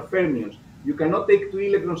protons. These are fermions. You cannot take two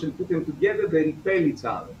electrons and put them together. They repel each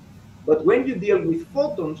other. But when you deal with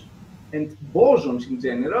photons and bosons in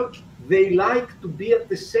general, they like to be at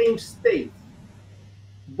the same state.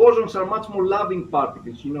 Bosons are much more loving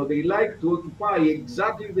particles. You know, they like to occupy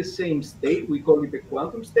exactly the same state. We call it a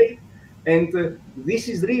quantum state. And this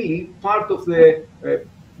is really part of the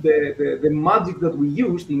magic that we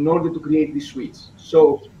used in order to create this switch.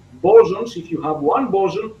 So bosons, if you have one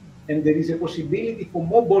boson and there is a possibility for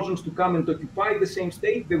more bosons to come and occupy the same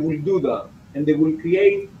state, they will do that. And they will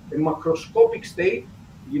create a macroscopic state,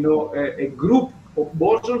 you know, a group of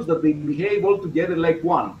bosons that they behave all together like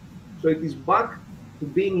one. So it is back to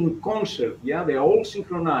being in concert. Yeah, they are all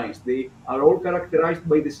synchronized. They are all characterized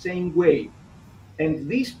by the same wave. And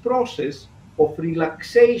this process of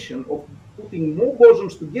relaxation, of putting more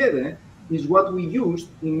bosons together, is what we used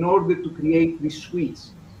in order to create this switch.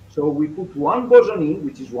 So we put one boson in,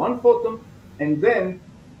 which is one photon, and then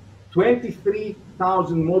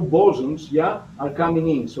 23,000 more bosons, yeah, are coming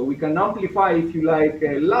in. So we can amplify, if you like,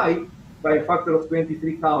 light by a factor of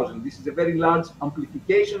 23,000. This is a very large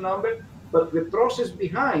amplification number, but the process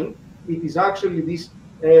behind it is actually this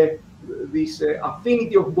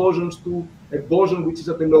affinity of bosons to a boson which is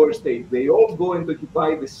at a lower state. They all go and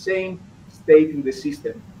occupy the same state in the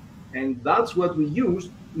system. And that's what we use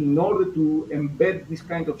in order to embed this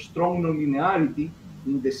kind of strong nonlinearity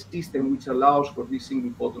in the system, which allows for this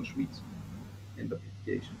single photon switch and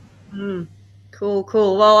application. Cool,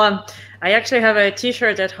 cool. Well, I actually have a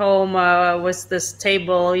T-shirt at home with this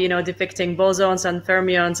table, you know, depicting bosons and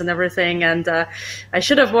fermions and everything. And I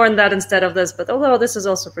should have worn that instead of this, but although this is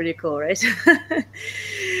also pretty cool, right?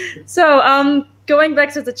 So going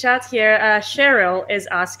back to the chat here, Cheryl is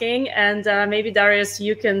asking, and maybe Darius,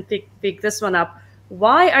 you can pick this one up.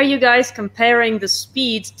 Why are you guys comparing the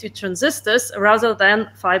speed to transistors rather than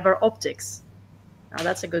fiber optics? Now,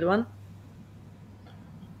 that's a good one.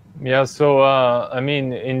 Yeah, so I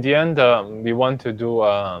mean, in the end, we want to do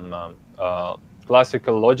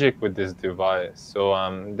classical logic with this device. So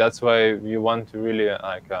that's why we want to really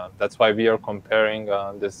that's why we are comparing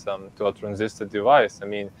this to a transistor device. I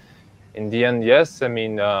mean, in the end, yes. I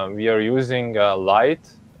mean, we are using light.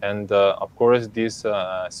 And of course, these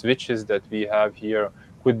switches that we have here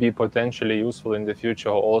could be potentially useful in the future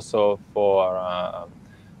also for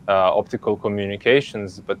optical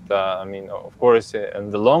communications. But I mean, of course, in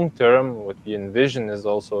the long term, what we envision is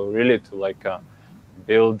also really to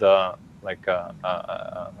build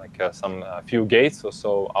some few gates or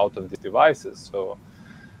so out of these devices. So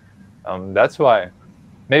that's why.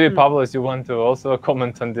 Maybe Pavlos, you want to also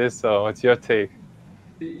comment on this? What's your take?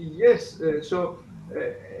 Yes. So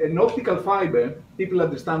an optical fiber, people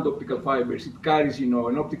understand optical fibers. It carries, an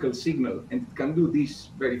optical signal, and it can do this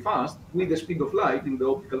very fast with the speed of light in the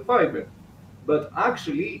optical fiber. But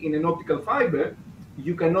actually, in an optical fiber,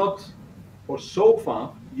 you cannot, or so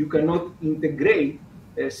far, you cannot integrate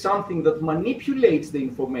something that manipulates the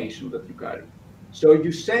information that you carry. So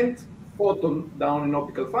you send photon down an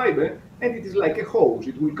optical fiber, and it is like a hose.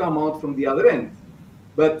 It will come out from the other end.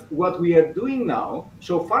 But what we are doing now,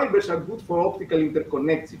 so fibers are good for optical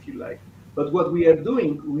interconnects, if you like. But what we are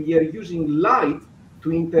doing, we are using light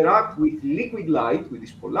to interact with liquid light, with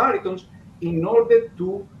these polaritons, in order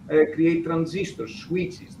to create transistors,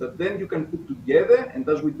 switches, that then you can put together, and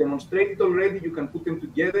as we demonstrated already, you can put them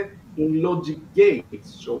together in logic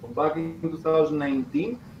gates. So back in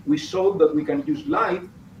 2019, we showed that we can use light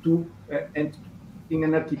to, and in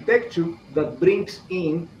an architecture that brings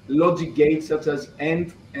in logic gates such as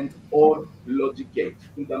AND and OR logic gates,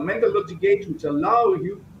 fundamental logic gates which allow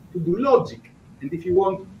you to do logic. And if you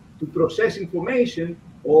want to process information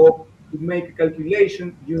or to make a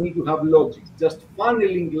calculation, you need to have logic. Just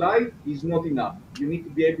funneling light is not enough. You need to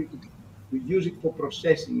be able to use it for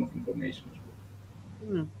processing of information as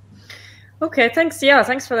well. Okay, thanks. Yeah,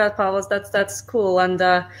 thanks for that, Pavlos. That's cool. And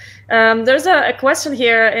there's a question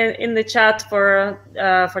here in the chat for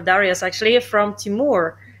Darius, actually, from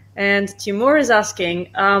Timur. And Timur is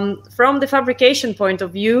asking, from the fabrication point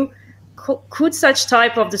of view, could such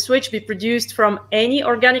type of the switch be produced from any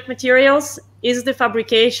organic materials? Is the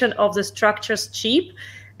fabrication of the structures cheap?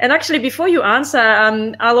 And actually, before you answer,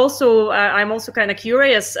 I'm also kind of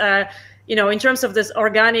curious. In terms of this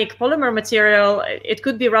organic polymer material, it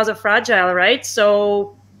could be rather fragile, right?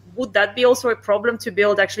 So would that be also a problem to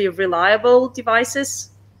build actually reliable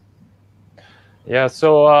devices? Yeah,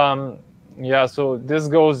 so so this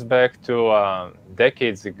goes back to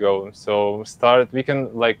decades ago. So we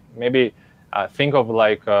can maybe think of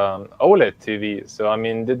OLED TV. So I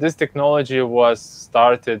mean, this technology was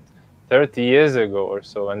started 30 years ago or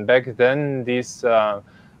so, and back then these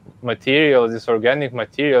materials, these organic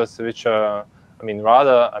materials, which also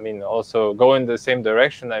go in the same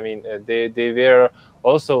direction. I mean, they were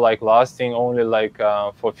also lasting only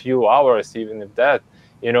for a few hours, even if that,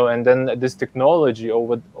 and then this technology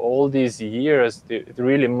over all these years, it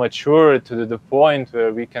really matured to the point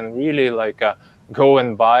where we can really go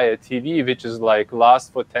and buy a TV which is lasts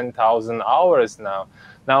for 10,000 hours now.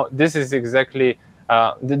 Now, this is exactly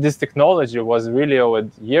this technology was really over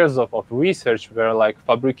years of research where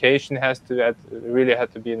fabrication really had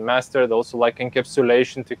to be mastered, also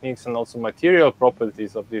encapsulation techniques and also material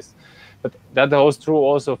properties of this. But that holds true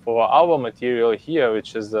also for our material here,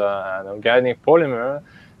 which is an organic polymer.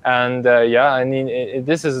 And I mean,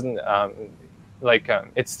 this is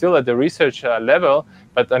it's still at the research level,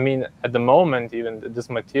 but I mean, at the moment, even this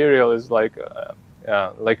material is like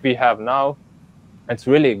we have now. It's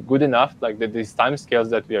really good enough, these time scales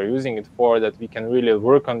that we are using it for, that we can really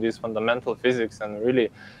work on these fundamental physics and really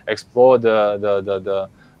explore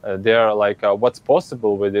what's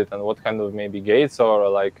possible with it and what kind of maybe gates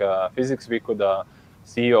or physics we could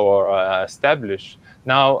see or establish.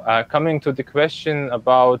 Now, coming to the question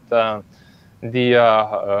about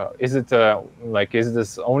is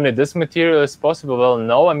this only this material is possible? Well,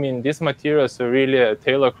 no. I mean, these materials are really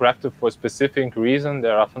tailor-crafted for a specific reason.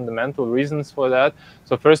 There are fundamental reasons for that.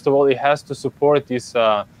 So first of all, it has to support these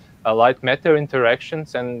light-matter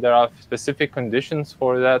interactions, and there are specific conditions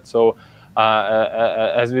for that. So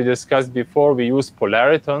as we discussed before, we use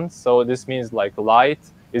polaritons. So this means light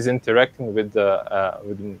is interacting with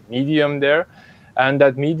the medium there, and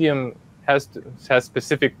that medium has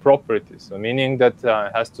specific properties, so meaning that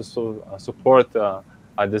has to support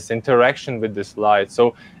this interaction with this light.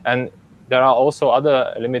 So, and there are also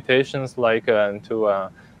other limitations there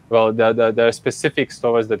are specifics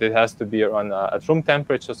towards that it has to be around at room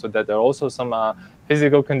temperature, so that there are also some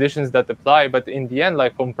physical conditions that apply. But in the end,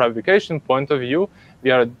 from fabrication point of view,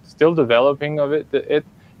 we are still developing of it,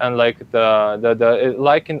 and like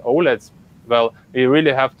in OLEDs. Well, we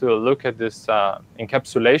really have to look at this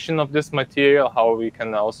encapsulation of this material, how we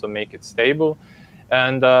can also make it stable.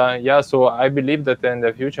 And so I believe that in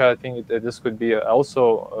the future, I think this could be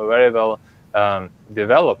also very well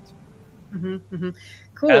developed. Mm-hmm, mm-hmm.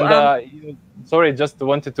 Cool. And sorry, just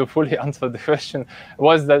wanted to fully answer the question.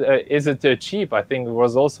 Was that is it cheap? I think it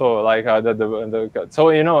was also so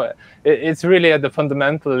it's really at the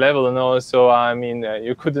fundamental level, So I mean,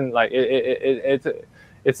 you couldn't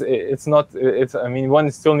it's not. I mean,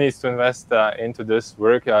 one still needs to invest into this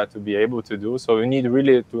work to be able to do. So you need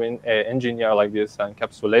really to engineer this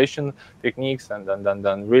encapsulation techniques, and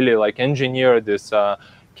then really engineer this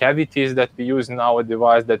cavities that we use in our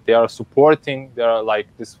device, that they are supporting. There are like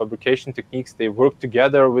these fabrication techniques. They work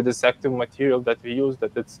together with this active material that we use.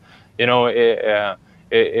 That it's, you know,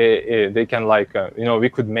 they can like, you know, we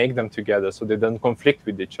could make them together so they don't conflict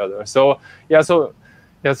with each other. So yeah, so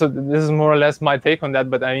this is more or less my take on that.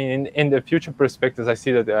 But I mean, in the future perspectives, I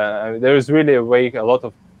see that there is really a lot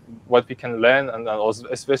of what we can learn, and also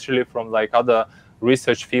especially from like other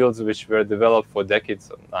research fields which were developed for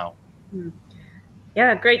decades now.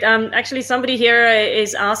 Yeah, great. Actually, somebody here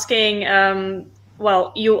is asking,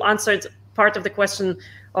 well, you answered part of the question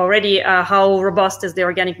already, how robust is the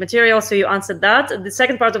organic material? So you answered that. The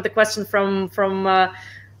second part of the question from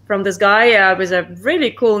this guy with a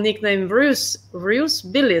really cool nickname, Bruce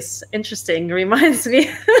Billis. Interesting. Reminds me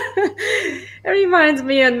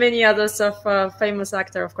and many others of a famous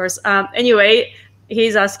actor, of course. Anyway,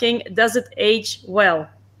 he's asking, does it age well?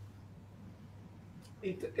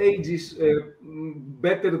 It ages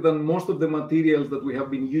better than most of the materials that we have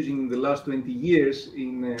been using in the last 20 years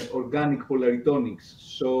in organic polaritonics.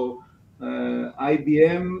 So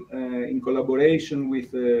IBM, in collaboration with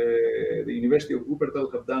the University of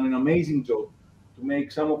Wuppertal, have done an amazing job to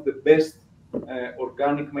make some of the best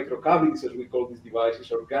organic microcavities, as we call these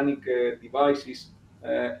devices, organic devices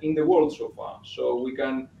in the world so far. So we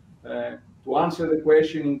can, to answer the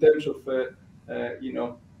question in terms of, you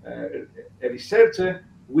know, a researcher,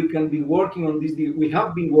 we can be working on this. We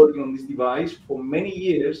have been working on this device for many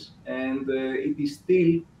years, and it is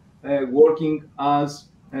still working as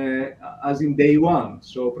in day one.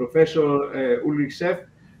 So Professor Ulrich Seff,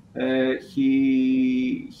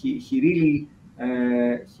 he really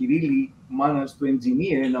managed to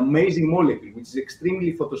engineer an amazing molecule which is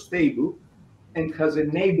extremely photostable and has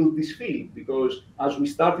enabled this field, because as we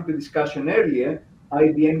started the discussion earlier,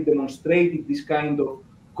 IBM demonstrated this kind of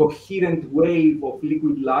coherent wave of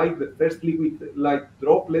liquid light, the first liquid light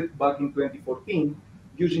droplet back in 2014,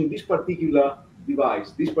 using this particular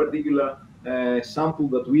device, this particular sample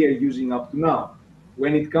that we are using up to now.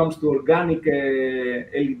 When it comes to organic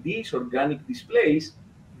LEDs, organic displays,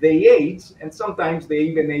 they age, and sometimes they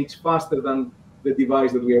even age faster than the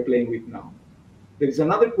device that we are playing with now. There is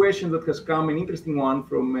another question that has come, an interesting one,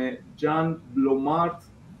 from Jan Blomart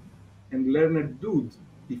and Lerner Dude.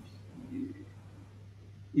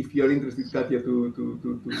 If you're interested, Katya,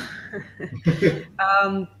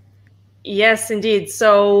 Yes, indeed.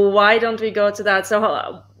 So why don't we go to that? So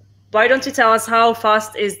why don't you tell us how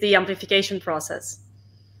fast is the amplification process?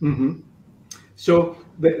 So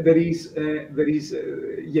there is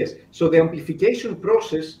yes. So the amplification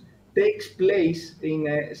process takes place in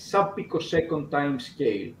a sub-picosecond time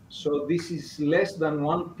scale. So this is less than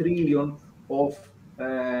 1 trillionth of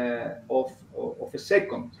a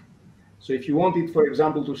second. So if you wanted, for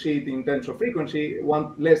example, to see it in terms of frequency,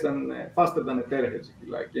 faster than a terahertz, if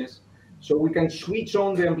you like, yes. So we can switch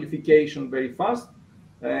on the amplification very fast.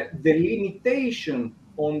 The limitation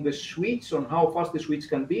on the switch, on how fast the switch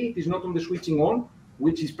can be, it is not on the switching on,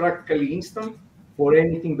 which is practically instant for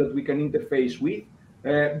anything that we can interface with,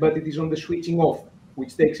 but it is on the switching off,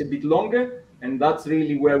 which takes a bit longer, and that's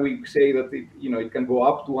really where we say that it can go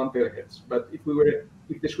up to 1 terahertz. But if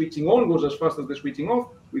the switching on goes as fast as the switching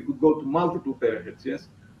off, we could go to multiple terahertz, yes,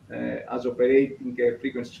 as operating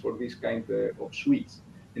frequencies for this kind of switch.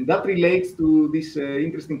 And that relates to this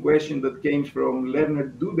interesting question that came from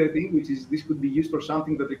Lerner Dude, I think, which is this could be used for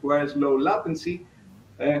something that requires low latency.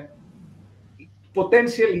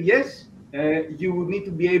 Potentially, yes. You would need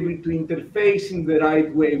to be able to interface in the right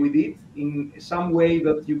way with it, in some way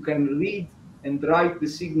that you can read and write the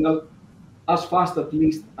signal as fast, at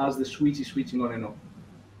least, as the switch is switching on and off.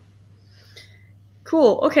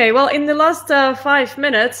 Cool. Okay. Well, in the last 5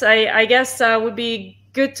 minutes, I guess would be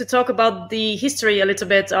good to talk about the history a little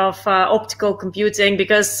bit of optical computing,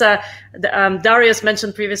 because Darius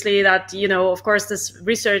mentioned previously that, of course, this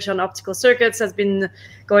research on optical circuits has been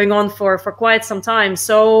going on for quite some time.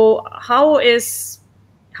 So how is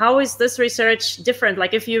this research different?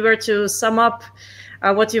 Like, if you were to sum up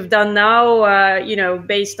what you've done now,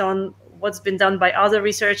 based on what's been done by other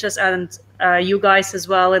researchers and you guys as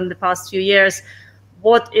well in the past few years,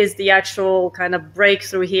 what is the actual kind of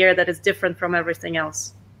breakthrough here that is different from everything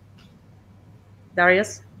else?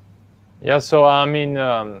 Darius? Yeah, so I mean,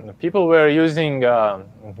 people were using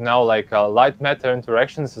now like light matter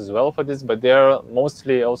interactions as well for this, but they're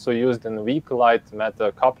mostly also used in weak light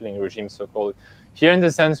matter coupling regime, so-called. Here, in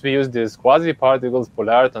the sense, we use these quasi-particles,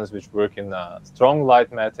 polaritons, which work in a strong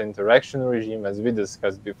light matter interaction regime, as we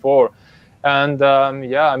discussed before. And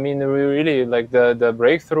yeah, I mean, we really like the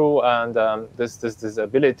breakthrough and this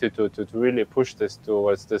ability to really push this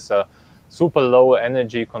towards this super low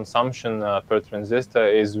energy consumption per transistor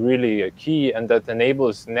is really a key, and that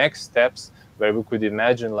enables next steps where we could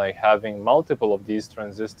imagine like having multiple of these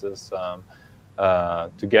transistors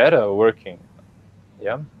together working.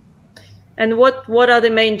 Yeah. And what are the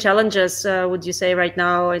main challenges, would you say, right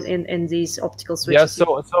now in these optical switches? Yeah,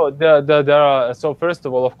 so first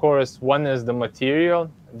of all, of course, one is the material.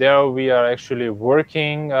 There we are actually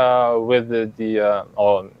working with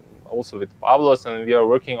also with Pavlos, and we are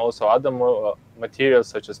working also other materials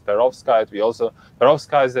such as perovskite.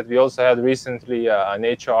 Perovskites that we also had recently a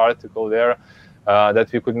Nature article there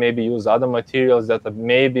that we could maybe use other materials that are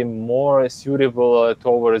maybe more suitable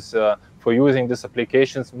towards for using these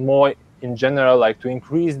applications more in general, like to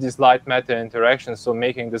increase this light matter interaction, so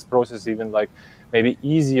making this process even like maybe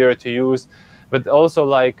easier to use, but also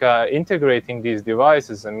like integrating these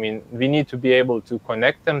devices. I mean, we need to be able to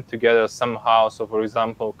connect them together somehow. So for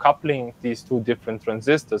example, coupling these two different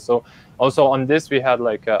transistors. So also on this, we had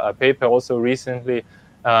like a paper also recently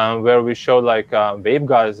where we showed like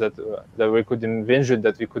waveguides that we could envision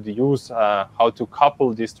that we could use how to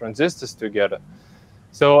couple these transistors together.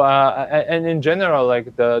 So and in general,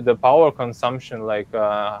 like the power consumption, like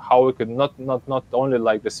how we could not only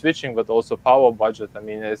like the switching, but also power budget. I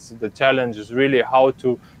mean, the challenge is really how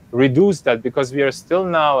to reduce that, because we are still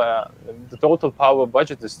now the total power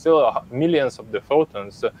budget is still millions of the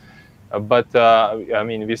photons, but I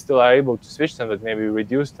mean, we still are able to switch them, but maybe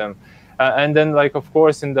reduce them. And then, like, of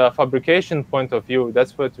course, in the fabrication point of view,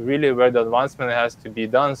 that's what really where the advancement has to be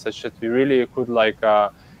done, such that we really could like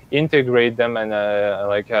integrate them and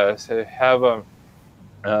have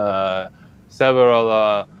several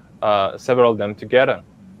of them together.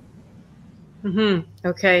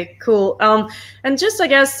 Okay, cool. And just, I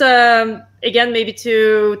guess, again, maybe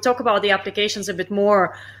to talk about the applications a bit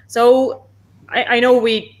more. So I know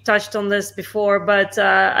we touched on this before, but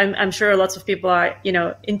I'm sure lots of people are,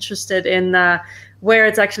 interested in where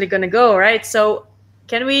it's actually going to go, right? So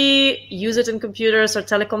can we use it in computers or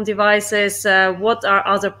telecom devices? What are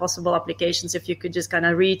other possible applications, if you could just kind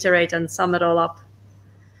of reiterate and sum it all up?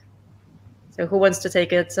 So who wants to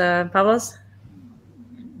take it, Pavlos?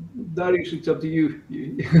 Darius, it's up to you.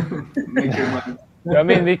 Make your mind. I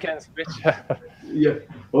mean, we can switch. Yeah.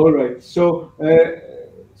 All right. So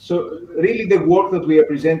really, the work that we are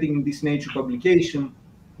presenting in this Nature publication,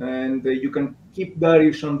 and you can keep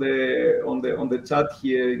Darius on the chat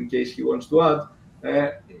here in case he wants to add,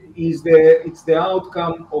 it's the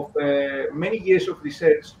outcome of many years of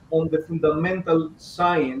research on the fundamental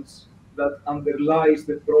science that underlies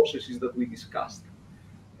the processes that we discussed.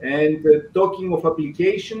 And talking of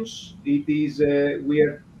applications, it is we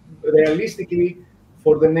are realistically,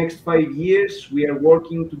 for the next 5 years, we are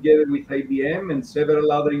working together with IBM and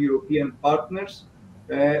several other European partners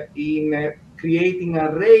in creating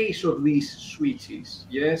arrays of these switches.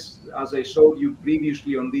 Yes, as I showed you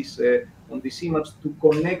previously on this image, to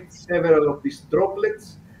connect several of these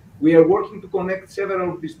droplets. We are working to connect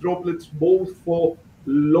several of these droplets both for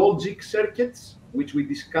logic circuits, which we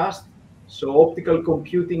discussed, so optical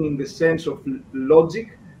computing in the sense of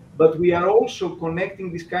logic, but we are also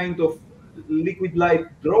connecting this kind of liquid light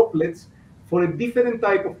droplets for a different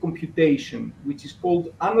type of computation, which is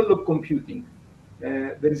called analog computing.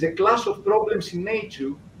 There is a class of problems in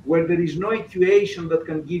nature where there is no equation that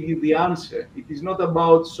can give you the answer. It is not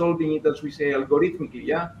about solving it, as we say, algorithmically.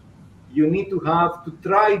 Yeah, you need to have to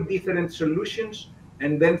try different solutions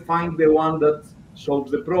and then find the one that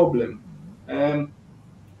solves the problem.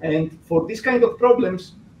 And for this kind of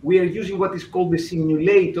problems, we are using what is called the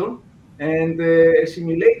simulator. And a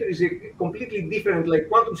simulator is a completely different, like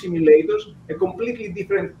quantum simulators, a completely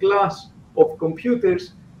different class of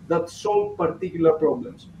computers that solve particular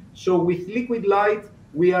problems. So with liquid light,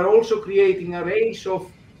 we are also creating arrays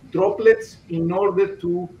of droplets in order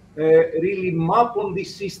to really map on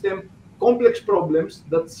this system complex problems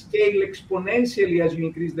that scale exponentially as you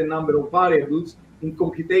increase the number of variables in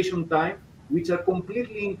computation time, which are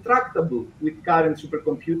completely intractable with current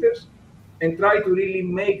supercomputers, and try to really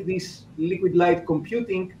make this liquid light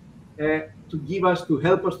computing to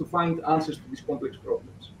help us to find answers to these complex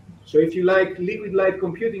problems. So if you like, liquid light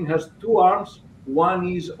computing has two arms. One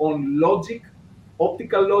is on logic,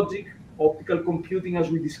 optical computing, as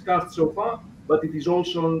we discussed so far, but it is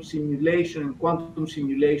also on simulation and quantum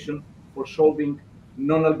simulation for solving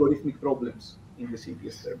non-algorithmic problems in the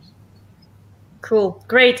simplest terms. Cool,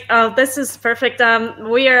 great. This is perfect.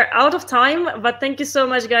 We are out of time, but thank you so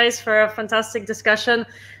much, guys, for a fantastic discussion.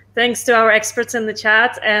 Thanks to our experts in the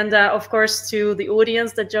chat, and of course to the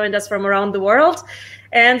audience that joined us from around the world.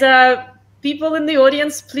 And people in the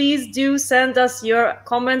audience, please do send us your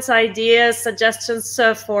comments, ideas, suggestions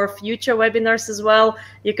for future webinars as well.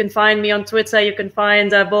 You can find me on Twitter. You can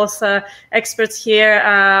find both experts here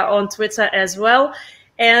on Twitter as well.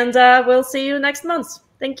 And we'll see you next month.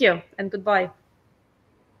 Thank you and goodbye.